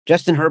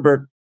 Justin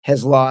Herbert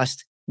has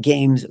lost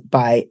games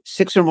by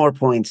 6 or more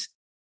points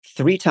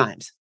 3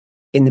 times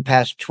in the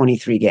past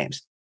 23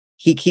 games.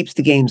 He keeps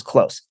the games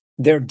close.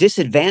 Their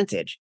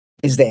disadvantage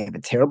is they have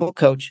a terrible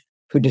coach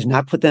who does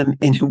not put them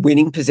in a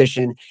winning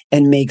position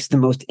and makes the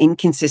most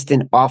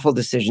inconsistent, awful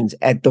decisions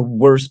at the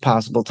worst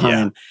possible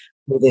time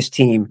for this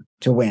team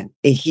to win.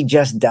 He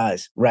just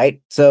does,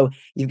 right? So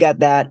you've got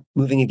that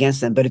moving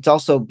against them, but it's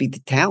also the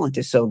talent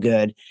is so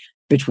good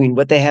between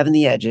what they have in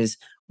the edges,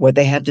 what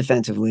they have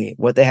defensively,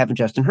 what they have in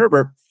Justin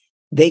Herbert,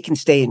 they can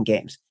stay in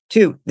games.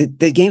 2,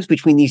 the games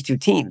between these two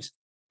teams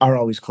are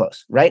always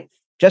close, right?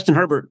 Justin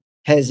Herbert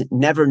has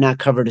never not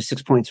covered a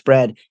 6-point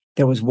spread.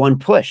 There was one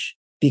push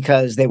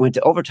because they went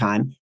to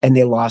overtime and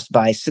they lost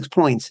by 6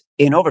 points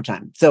in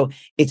overtime. So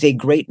it's a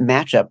great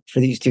matchup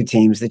for these two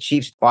teams. The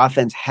Chiefs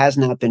offense has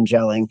not been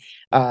gelling.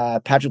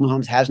 Patrick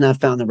Mahomes has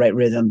not found the right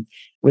rhythm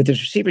with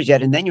his receivers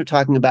yet. And then you're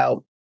talking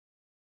about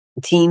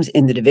teams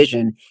in the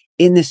division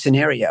in this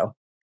scenario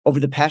over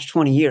the past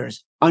 20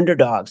 years,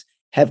 underdogs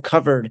have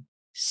covered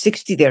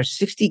 60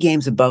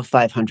 games above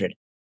 500,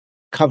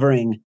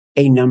 covering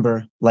a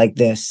number like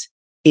this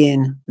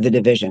in the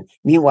division.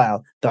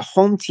 Meanwhile, the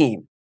home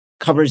team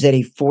covers at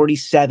a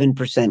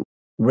 47%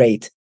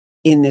 rate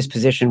in this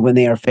position when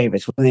they are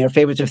favorites. When they are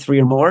favorites of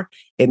 3 or more,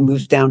 it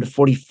moves down to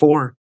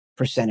 44%.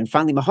 And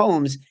finally,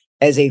 Mahomes,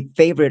 as a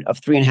favorite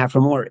of 3.5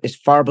 or more, is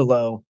far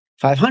below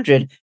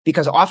 500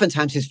 because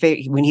oftentimes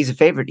when he's a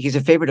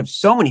favorite of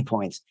so many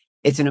points,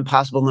 it's an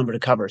impossible number to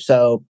cover.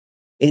 So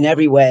in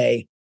every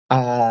way,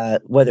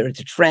 whether it's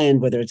a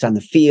trend, whether it's on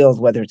the field,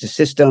 whether it's a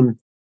system,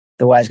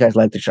 the wise guys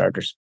like the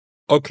Chargers.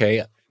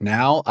 Okay,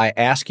 now I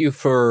ask you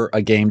for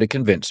a game to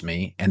convince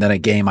me, and then a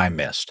game I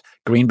missed.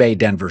 Green Bay,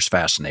 Denver's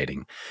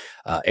fascinating.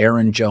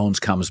 Aaron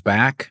Jones comes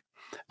back.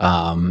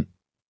 I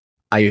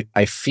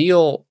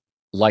feel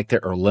like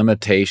there are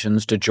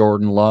limitations to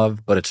Jordan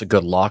Love, but it's a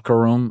good locker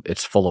room.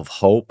 It's full of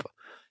hope.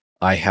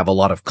 I have a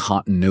lot of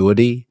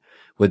continuity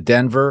with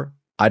Denver.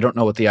 I don't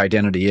know what the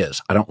identity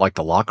is. I don't like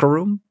the locker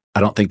room. I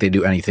don't think they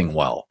do anything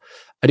well.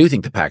 I do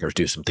think the Packers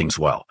do some things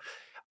well.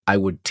 I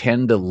would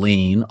tend to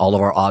lean all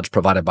of our odds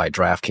provided by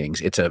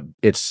DraftKings.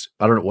 It's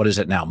I don't know, what is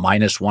it now?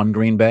 -1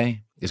 Green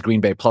Bay? Is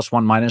Green Bay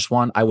 +1,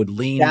 -1? I would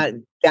lean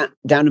down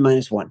to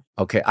 -1.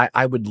 Okay.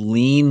 I would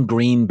lean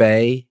Green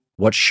Bay.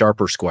 What's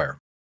sharp or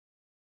square?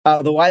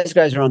 The wise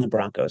guys are on the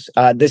Broncos.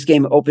 This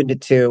game opened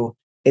at 2.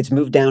 It's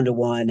moved down to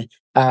 1.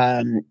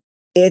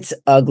 It's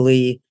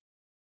ugly.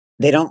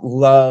 They don't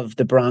love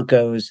the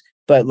Broncos,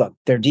 but look,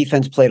 their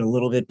defense played a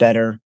little bit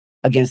better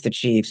against the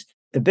Chiefs.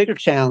 The bigger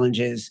challenge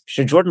is,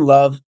 should Jordan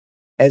Love,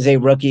 as a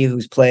rookie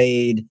who's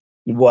played,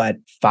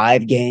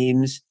 5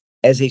 games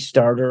as a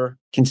starter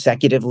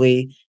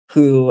consecutively,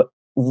 who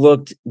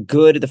looked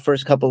good the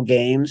first couple of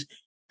games,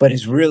 but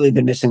has really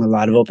been missing a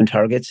lot of open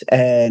targets.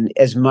 And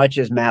as much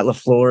as Matt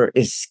LaFleur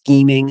is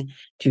scheming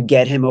to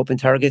get him open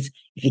targets,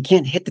 if you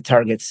can't hit the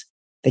targets,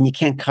 then you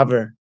can't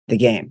cover the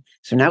game.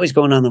 So now he's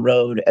going on the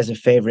road as a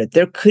favorite.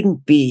 There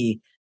couldn't be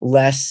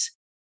less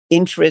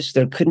interest.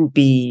 There couldn't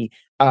be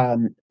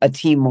a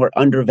team more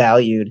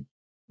undervalued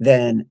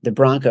than the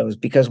Broncos,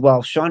 because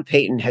while Sean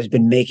Payton has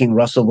been making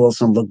Russell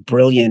Wilson look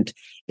brilliant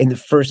in the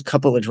first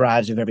couple of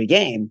drives of every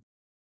game,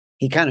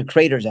 he kind of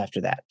craters after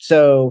that.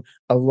 So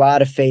a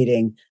lot of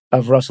fading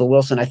of Russell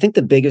Wilson. I think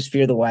the biggest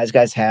fear the wise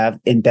guys have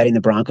in betting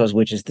the Broncos,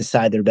 which is the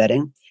side they're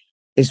betting,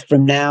 is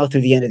from now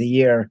through the end of the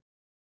year,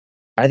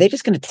 are they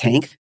just going to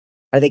tank?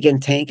 Are they going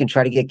to tank and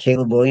try to get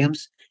Caleb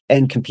Williams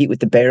and compete with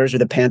the Bears or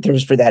the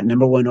Panthers for that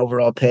number 1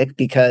 overall pick?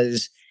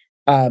 Because,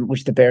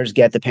 which the Bears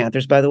get the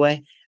Panthers, by the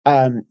way,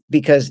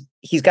 because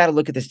he's got to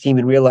look at this team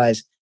and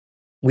realize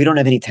we don't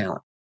have any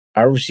talent.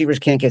 Our receivers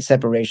can't get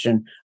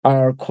separation.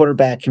 Our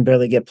quarterback can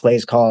barely get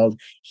plays called.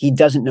 He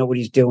doesn't know what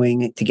he's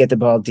doing to get the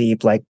ball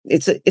deep. Like,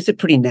 it's a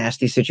pretty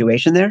nasty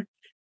situation there,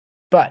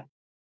 but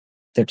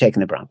they're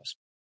taking the Broncos.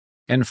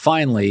 And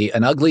finally,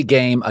 an ugly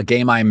game, a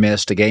game I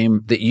missed, a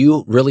game that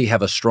you really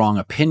have a strong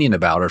opinion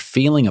about or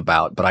feeling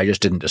about, but I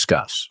just didn't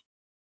discuss.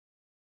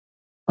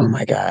 Oh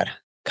my God,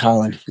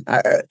 Colin.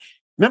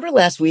 Remember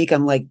last week,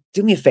 I'm like,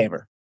 do me a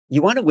favor.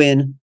 You want to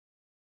win,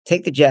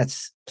 take the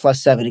Jets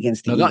 +7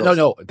 against the Eagles.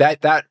 No.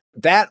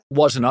 That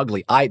wasn't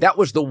ugly. That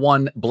was the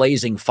one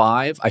blazing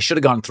 5. I should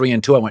have gone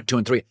 3-2. I went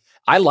 2-3.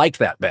 I liked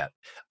that bet.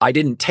 I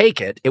didn't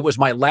take it. It was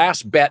my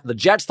last bet. The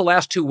Jets the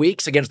last 2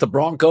 weeks against the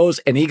Broncos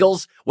and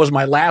Eagles was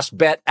my last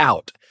bet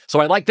out.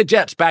 So I like the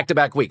Jets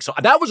back-to-back weeks. So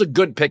that was a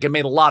good pick and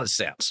made a lot of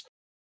sense.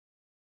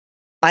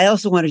 I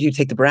also wanted you to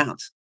take the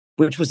Browns,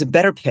 which was a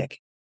better pick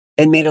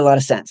and made a lot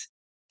of sense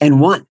and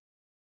won.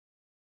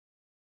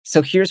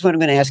 So here's what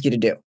I'm going to ask you to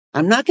do.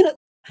 I'm not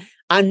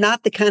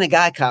the kind of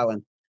guy,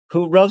 Colin,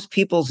 who rubs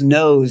people's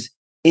nose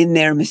in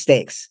their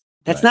mistakes.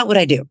 That's not what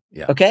I do.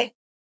 Yeah. Okay?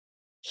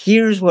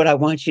 Here's what I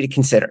want you to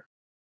consider.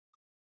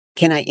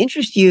 Can I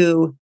interest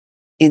you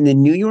in the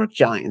New York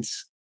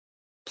Giants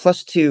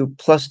 +2,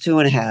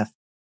 +2.5,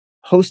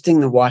 hosting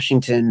the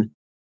Washington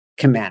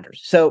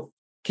Commanders? So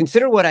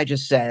consider what I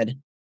just said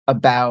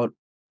about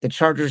the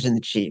Chargers and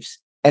the Chiefs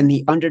and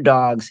the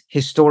underdogs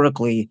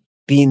historically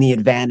being the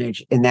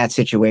advantage in that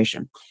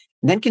situation.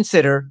 And then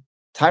consider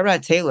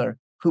Tyrod Taylor,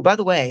 who, by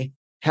the way,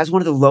 has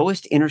one of the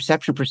lowest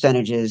interception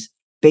percentages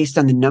based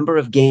on the number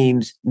of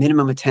games,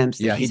 minimum attempts.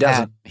 Yeah, he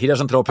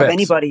doesn't throw picks. Of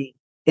anybody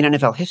in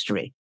NFL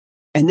history.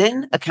 And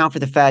then account for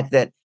the fact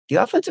that the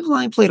offensive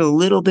line played a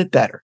little bit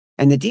better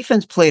and the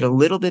defense played a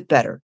little bit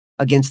better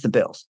against the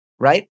Bills,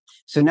 right?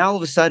 So now all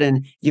of a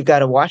sudden you've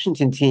got a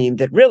Washington team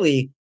that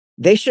really,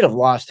 they should have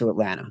lost to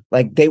Atlanta.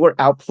 Like, they were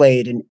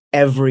outplayed in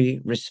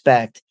every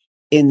respect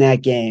in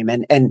that game.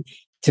 And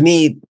to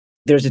me,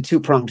 there's a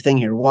two-pronged thing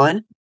here.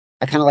 One,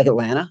 I kind of like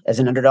Atlanta as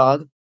an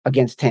underdog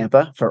against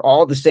Tampa for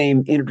all the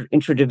same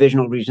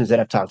intra-divisional reasons that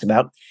I've talked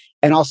about.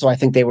 And also, I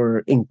think they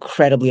were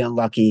incredibly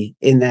unlucky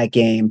in that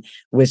game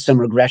with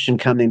some regression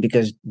coming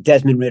because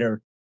Desmond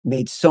Ridder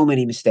made so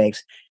many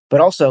mistakes.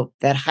 But also,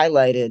 that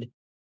highlighted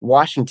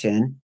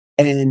Washington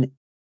and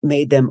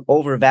made them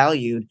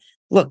overvalued.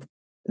 Look,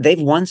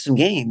 they've won some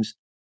games,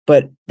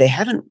 but they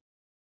haven't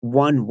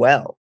won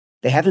well.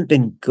 They haven't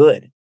been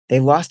good. They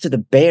lost to the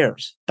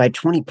Bears by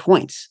 20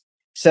 points.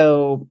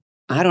 So,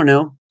 I don't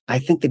know. I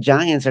think the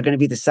Giants are going to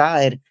be the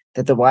side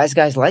that the wise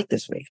guys like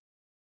this week.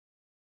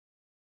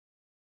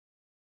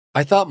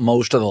 I thought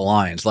most of the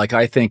lines, like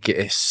I think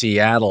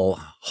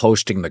Seattle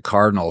hosting the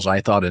Cardinals, I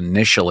thought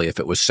initially if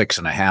it was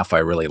 6.5, I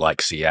really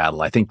like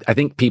Seattle. I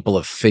think people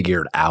have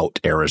figured out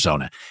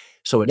Arizona.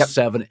 So it's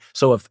 7.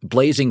 So if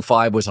Blazing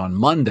 5 was on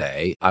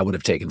Monday, I would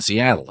have taken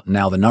Seattle.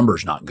 Now the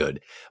number's not good.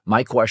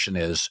 My question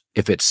is,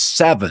 if it's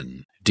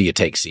 7, do you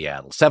take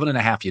Seattle?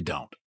 7.5, you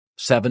don't.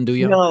 7, do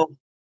you?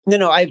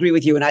 No, I agree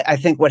with you. And I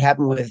think what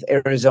happened with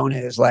Arizona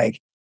is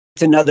like,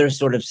 it's another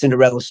sort of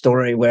Cinderella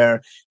story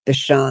where the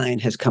shine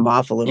has come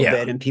off a little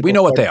bit and people we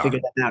know what they are.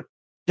 Figure that out.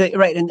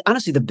 Right. And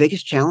honestly, the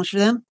biggest challenge for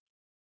them,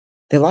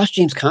 they lost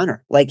James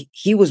Conner. Like,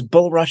 he was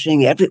bull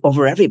rushing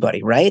over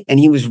everybody, right? And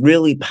he was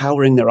really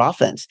powering their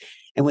offense.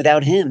 And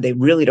without him, they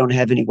really don't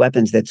have any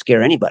weapons that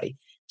scare anybody.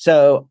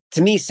 So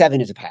to me,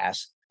 7 is a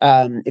pass.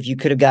 If you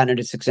could have gotten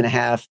it at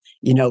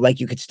 6.5, like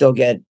you could still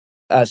get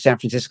San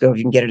Francisco if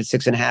you can get it at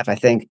 6.5. I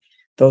think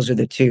those are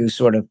the two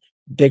sort of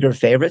bigger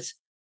favorites.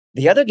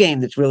 The other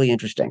game that's really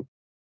interesting,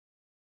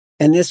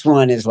 and this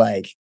one is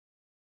like,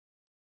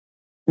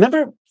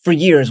 remember for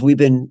years we've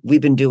been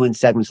doing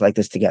segments like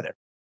this together,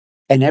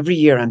 and every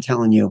year I'm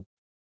telling you,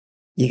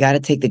 you got to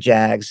take the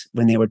Jags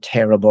when they were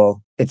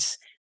terrible.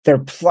 They're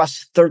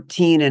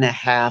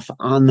 +13.5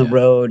 on the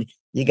road.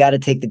 You got to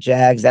take the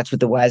Jags. That's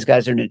what the wise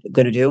guys are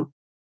going to do.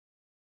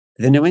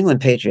 The New England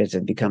Patriots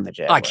have become the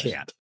Jaguars. I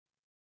can't.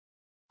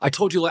 I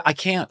told you I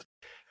can't.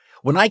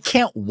 When I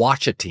can't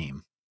watch a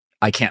team,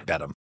 I can't bet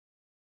them.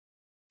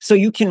 So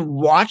you can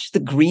watch the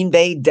Green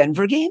Bay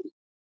Denver game?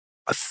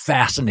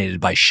 Fascinated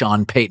by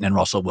Sean Payton and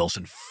Russell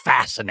Wilson.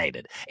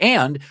 Fascinated.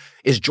 And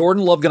is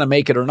Jordan Love going to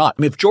make it or not?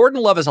 I mean, if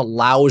Jordan Love is a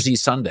lousy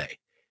Sunday,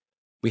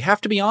 we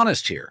have to be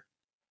honest here.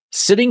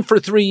 Sitting for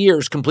 3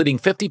 years, completing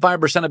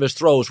 55% of his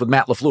throws with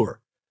Matt LaFleur.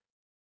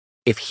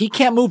 If he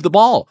can't move the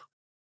ball,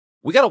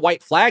 we got a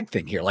white flag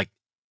thing here. Like,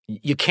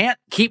 you can't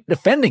keep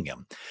defending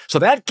him. So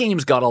that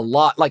game's got a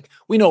lot. Like,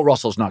 we know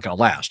Russell's not going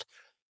to last.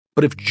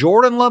 But if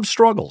Jordan Love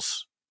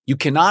struggles, you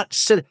cannot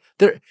sit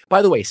there.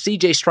 By the way,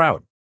 CJ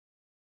Stroud,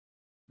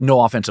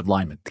 no offensive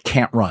lineman,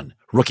 can't run,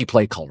 rookie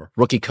play caller,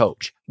 rookie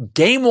coach.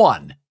 Game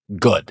 1,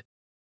 good.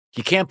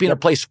 You can't be in a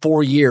place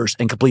 4 years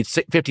and complete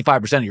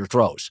 55% of your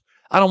throws.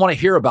 I don't want to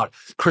hear about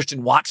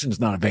Christian Watson's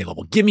not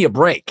available. Give me a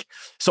break.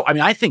 So, I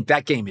mean, I think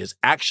that game is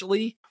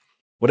actually,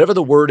 whatever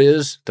the word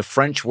is, the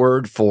French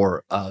word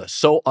for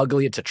so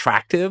ugly it's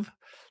attractive,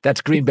 that's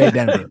Green Bay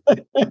Denver.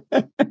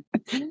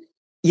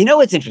 You know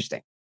what's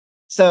interesting?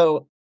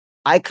 So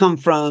I come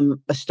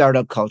from a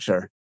startup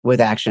culture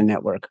with Action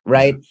Network,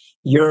 right? Yeah.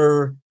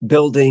 You're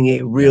building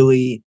a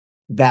really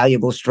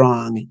valuable,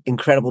 strong,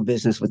 incredible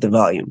business with the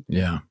volume.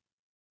 Yeah.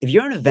 If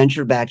you're in a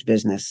venture-backed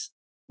business,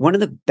 one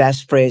of the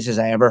best phrases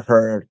I ever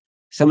heard,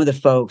 some of the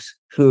folks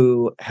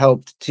who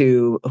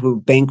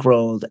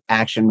bankrolled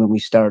Action when we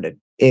started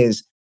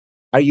is,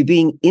 are you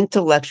being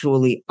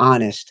intellectually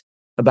honest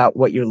about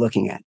what you're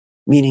looking at?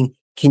 Meaning,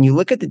 can you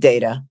look at the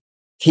data?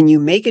 Can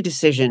you make a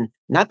decision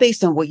not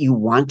based on what you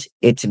want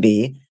it to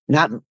be,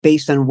 not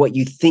based on what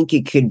you think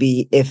it could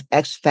be if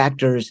X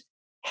factors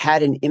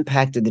hadn't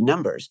impacted the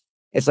numbers?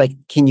 It's like,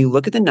 can you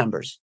look at the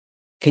numbers?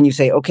 Can you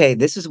say, okay,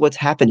 this is what's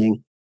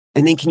happening?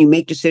 And then can you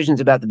make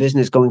decisions about the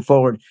business going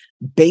forward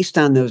based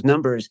on those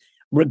numbers,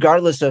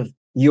 regardless of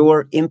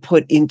your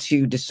input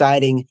into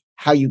deciding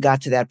how you got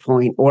to that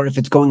point, or if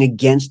it's going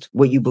against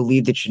what you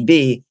believed it should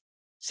be?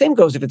 Same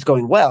goes if it's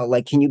going well.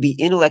 Like, can you be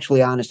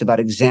intellectually honest about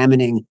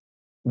examining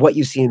what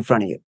you see in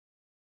front of you?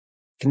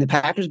 Can the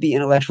Packers be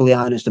intellectually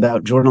honest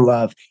about Jordan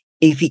Love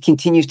if he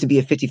continues to be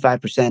a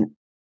 55%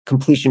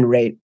 completion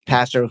rate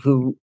passer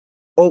who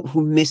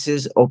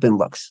misses open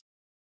looks?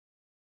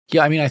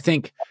 Yeah, I mean, I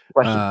think,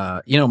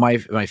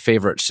 my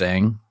favorite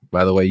saying,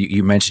 by the way,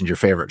 you mentioned your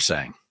favorite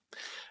saying.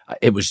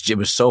 It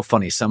was so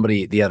funny.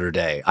 Somebody the other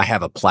day, I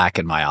have a plaque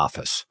in my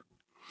office,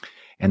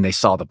 and they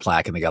saw the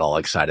plaque and they got all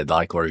excited. They're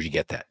like, where did you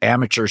get that?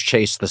 Amateurs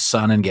chase the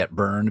sun and get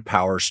burned.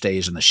 Power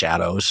stays in the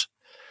shadows.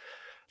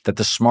 That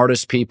the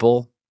smartest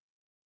people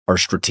are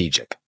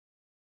strategic.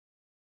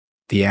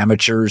 The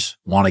amateurs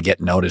want to get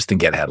noticed and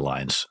get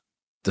headlines.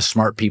 The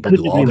smart people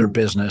do all their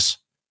business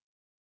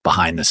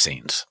behind the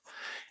scenes.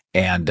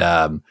 And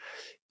I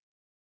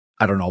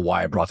don't know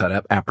why I brought that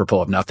up,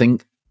 apropos of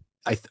nothing.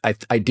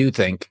 I do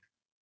think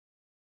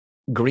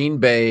Green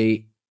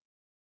Bay,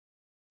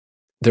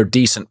 they're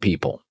decent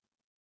people.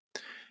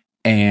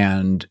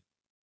 And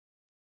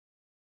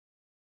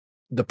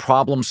the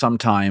problem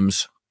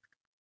sometimes,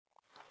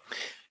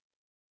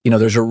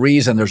 there's a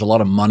reason there's a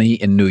lot of money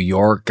in New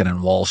York and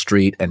in Wall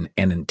Street and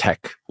in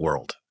tech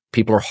world.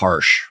 People are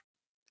harsh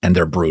and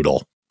they're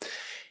brutal.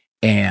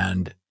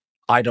 And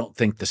I don't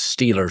think the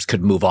Steelers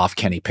could move off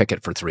Kenny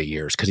Pickett for 3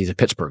 years because he's a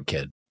Pittsburgh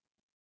kid,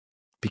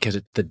 because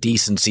it's the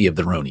decency of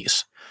the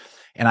Rooneys.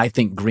 And I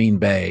think Green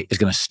Bay is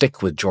going to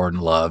stick with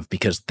Jordan Love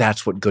because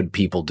that's what good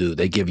people do.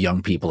 They give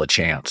young people a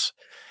chance.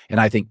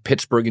 And I think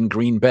Pittsburgh and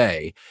Green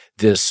Bay,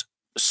 this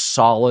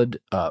solid,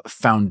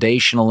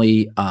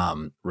 foundationally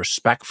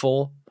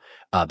respectful,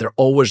 they're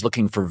always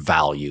looking for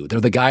value. They're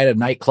the guy at a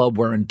nightclub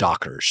wearing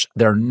Dockers.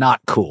 They're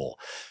not cool,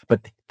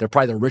 but they're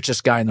probably the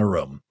richest guy in the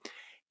room.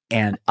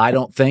 And I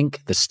don't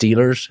think the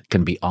Steelers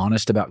can be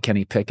honest about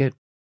Kenny Pickett.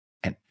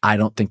 And I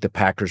don't think the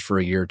Packers for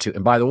a year or two.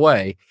 And by the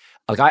way,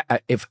 like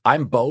if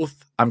I'm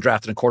both, I'm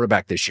drafting a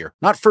quarterback this year.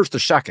 Not first or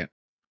second,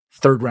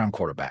 third round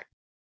quarterback.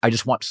 I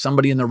just want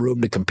somebody in the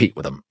room to compete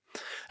with them.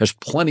 There's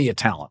plenty of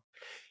talent.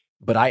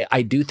 But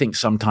I do think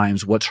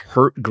sometimes what's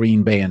hurt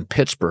Green Bay and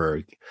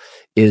Pittsburgh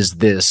is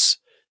this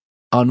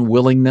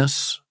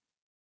unwillingness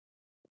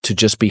to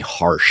just be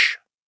harsh.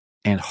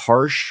 And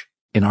harsh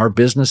in our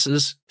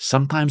businesses,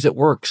 sometimes it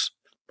works.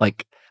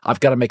 Like, I've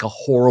got to make a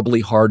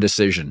horribly hard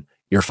decision.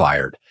 You're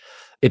fired.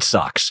 It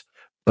sucks.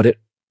 But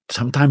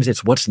sometimes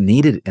it's what's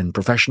needed in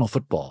professional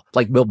football.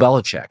 Like Bill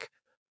Belichick.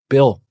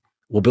 Bill,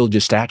 we'll build you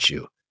a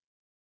statue.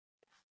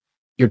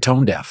 You're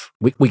tone deaf.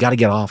 We got to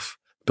get off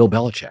Bill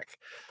Belichick.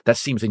 That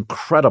seems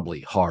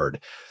incredibly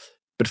hard.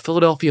 But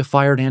Philadelphia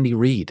fired Andy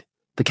Reid.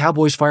 The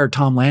Cowboys fired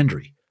Tom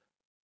Landry.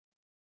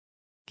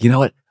 You know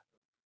what?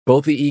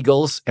 Both the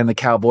Eagles and the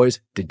Cowboys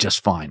did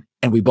just fine.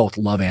 And we both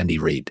love Andy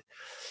Reid.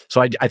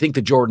 So I think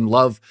the Jordan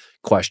Love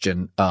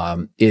question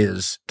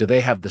is, do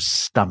they have the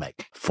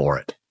stomach for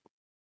it?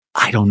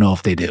 I don't know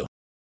if they do.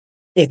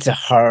 It's a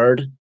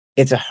hard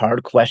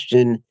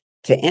question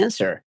to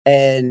answer.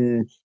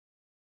 And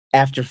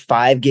after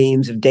 5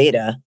 games of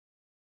data,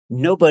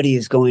 nobody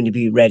is going to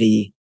be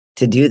ready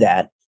to do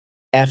that.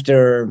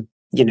 After,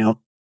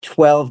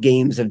 12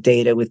 games of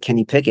data with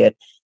Kenny Pickett,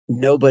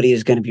 nobody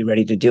is going to be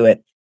ready to do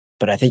it.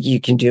 But I think you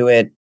can do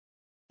it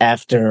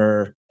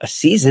after a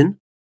season.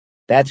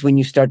 That's when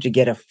you start to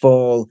get a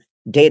full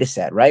data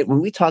set, right?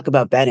 When we talk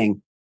about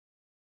betting,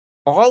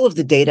 all of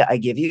the data I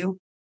give you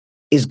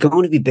is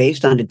going to be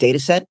based on a data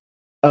set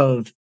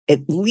of at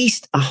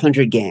least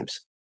 100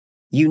 games.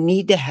 You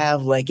need to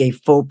have like a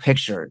full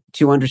picture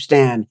to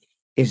understand,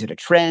 is it a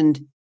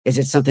trend? Is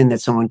it something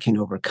that someone can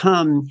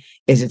overcome?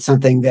 Is it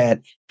something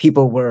that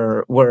people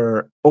were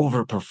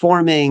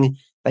overperforming?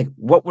 Like,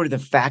 what were the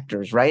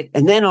factors, right?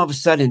 And then all of a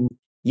sudden,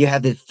 you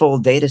have the full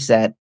data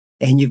set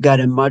and you've got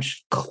a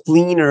much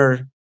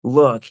cleaner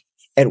look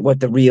at what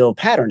the real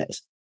pattern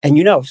is. And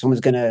you know if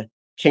someone's going to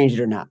change it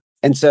or not.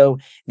 And so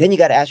then you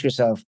got to ask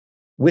yourself,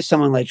 with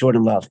someone like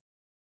Jordan Love,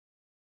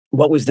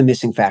 what was the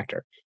missing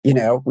factor? You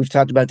know, we've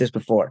talked about this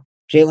before.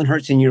 Jalen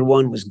Hurts in year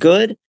one was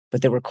good,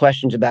 but there were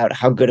questions about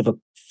how good of a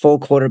full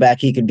quarterback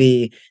he could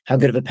be, how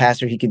good of a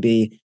passer he could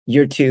be.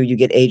 Year two, you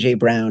get A.J.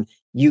 Brown,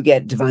 you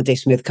get Devontae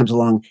Smith comes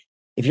along.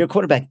 If you're a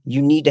quarterback,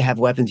 you need to have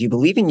weapons you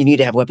believe in. You need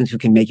to have weapons who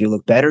can make you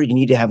look better. You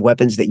need to have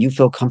weapons that you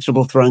feel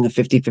comfortable throwing a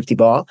 50-50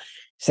 ball.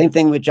 Same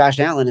thing with Josh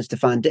Allen and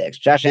Stephon Diggs.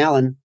 Josh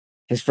Allen,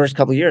 his first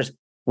couple of years,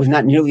 was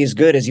not nearly as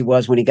good as he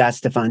was when he got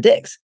Stephon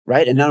Diggs,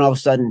 right? And then all of a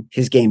sudden,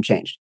 his game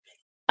changed.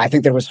 I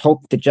think there was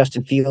hope that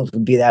Justin Fields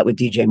would be that with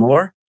DJ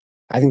Moore.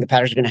 I think the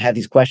Packers are going to have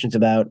these questions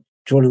about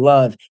Jordan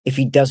Love if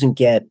he doesn't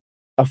get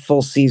a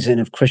full season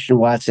of Christian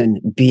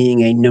Watson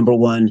being a number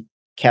one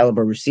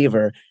caliber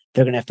receiver.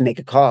 They're going to have to make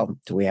a call.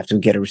 Do we have to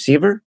get a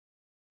receiver?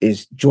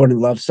 Is Jordan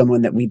Love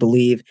someone that we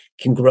believe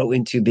can grow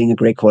into being a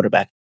great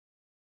quarterback?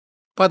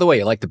 By the way,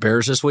 you like the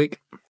Bears this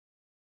week?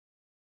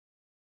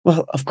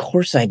 Well, of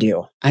course I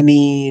do. I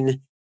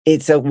mean,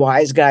 it's a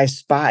wise guy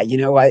spot. You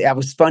know, I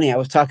was funny. I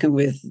was talking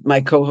with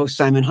my co-host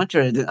Simon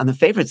Hunter on the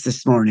favorites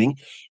this morning,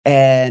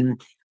 and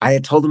I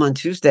had told him on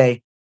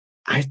Tuesday,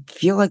 I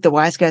feel like the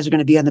wise guys are going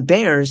to be on the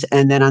Bears.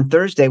 And then on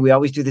Thursday, we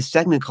always do this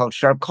segment called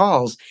Sharp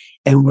Calls.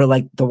 And we're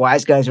like, the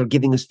wise guys are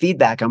giving us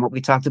feedback on what we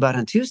talked about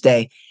on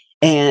Tuesday.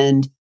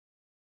 And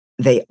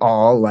they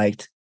all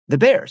liked the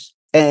Bears.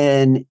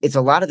 And it's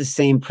a lot of the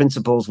same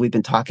principles we've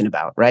been talking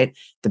about, right?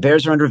 The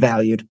Bears are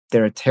undervalued.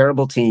 They're a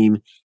terrible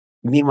team.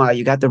 Meanwhile,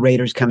 you got the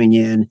Raiders coming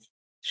in.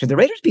 Should the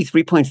Raiders be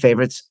 3-point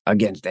favorites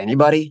against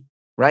anybody,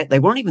 right? They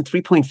weren't even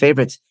 3-point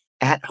favorites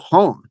at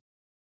home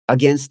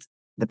against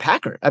the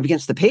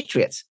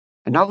Patriots.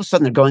 And all of a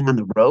sudden they're going on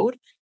the road.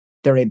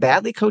 They're a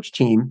badly coached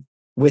team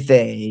with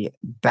a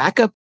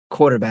backup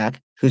quarterback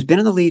who's been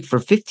in the league for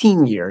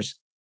 15 years.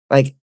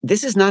 Like,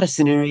 this is not a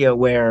scenario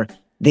where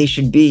they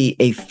should be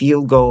a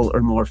field goal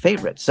or more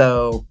favorite.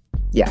 So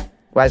yeah,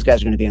 wise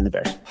guys are going to be on the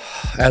Bears.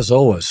 As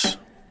always,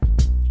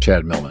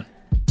 Chad Millman.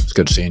 It's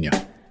good seeing you.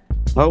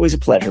 Always a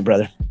pleasure,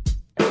 brother.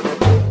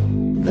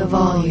 The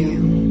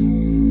volume.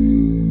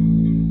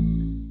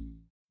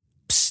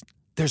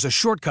 There's a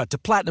shortcut to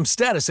platinum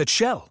status at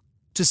Shell.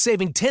 To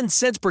saving 10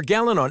 cents per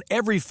gallon on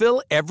every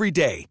fill every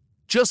day.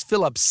 Just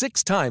fill up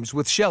 6 times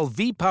with Shell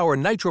V-Power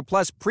Nitro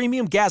Plus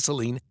Premium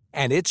Gasoline,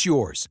 and it's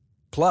yours.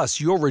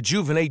 Plus, you'll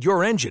rejuvenate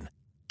your engine.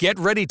 Get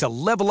ready to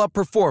level up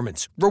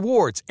performance,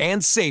 rewards,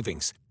 and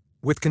savings.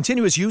 With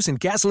continuous use in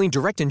gasoline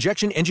direct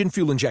injection engine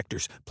fuel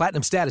injectors,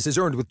 platinum status is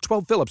earned with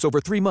 12 fill-ups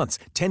over 3 months,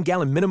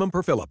 10-gallon minimum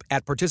per fill-up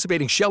at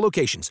participating Shell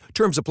locations.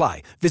 Terms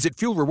apply. Visit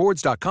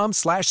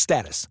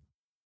fuelrewards.com/status.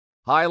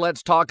 Hi,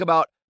 let's talk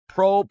about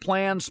Pro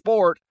Plan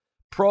Sport.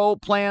 Pro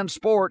Plan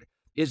Sport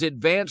is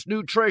advanced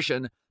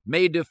nutrition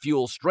made to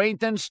fuel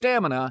strength and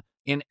stamina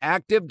in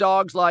active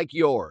dogs like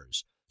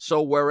yours.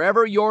 So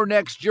wherever your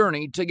next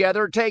journey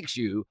together takes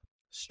you,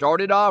 start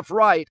it off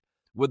right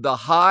with the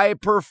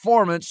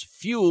high-performance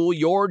fuel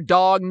your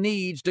dog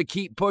needs to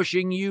keep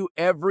pushing you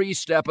every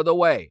step of the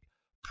way.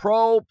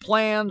 Pro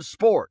Plan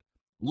Sport.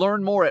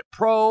 Learn more at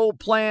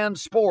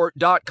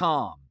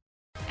ProPlansport.com.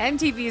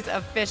 MTV's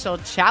official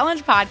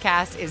Challenge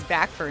podcast is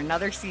back for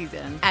another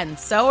season. And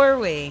so are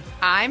we.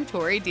 I'm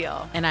Tori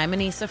Deal. And I'm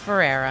Anissa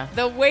Ferreira.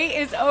 The wait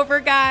is over,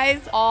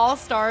 guys. All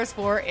Stars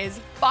 4 is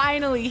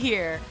finally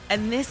here.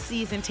 And this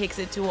season takes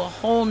it to a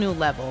whole new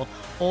level.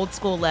 Old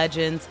school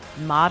legends,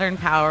 modern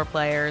power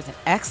players, and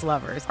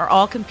ex-lovers are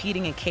all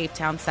competing in Cape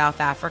Town, South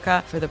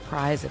Africa for the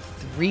prize of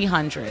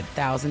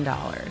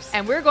 $300,000.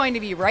 And we're going to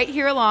be right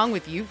here along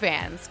with you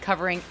fans,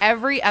 covering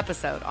every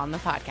episode on the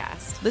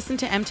podcast. Listen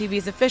to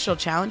MTV's official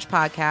Challenge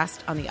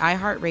podcast on the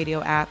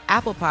iHeartRadio app,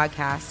 Apple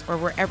Podcasts, or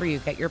wherever you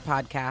get your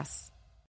podcasts.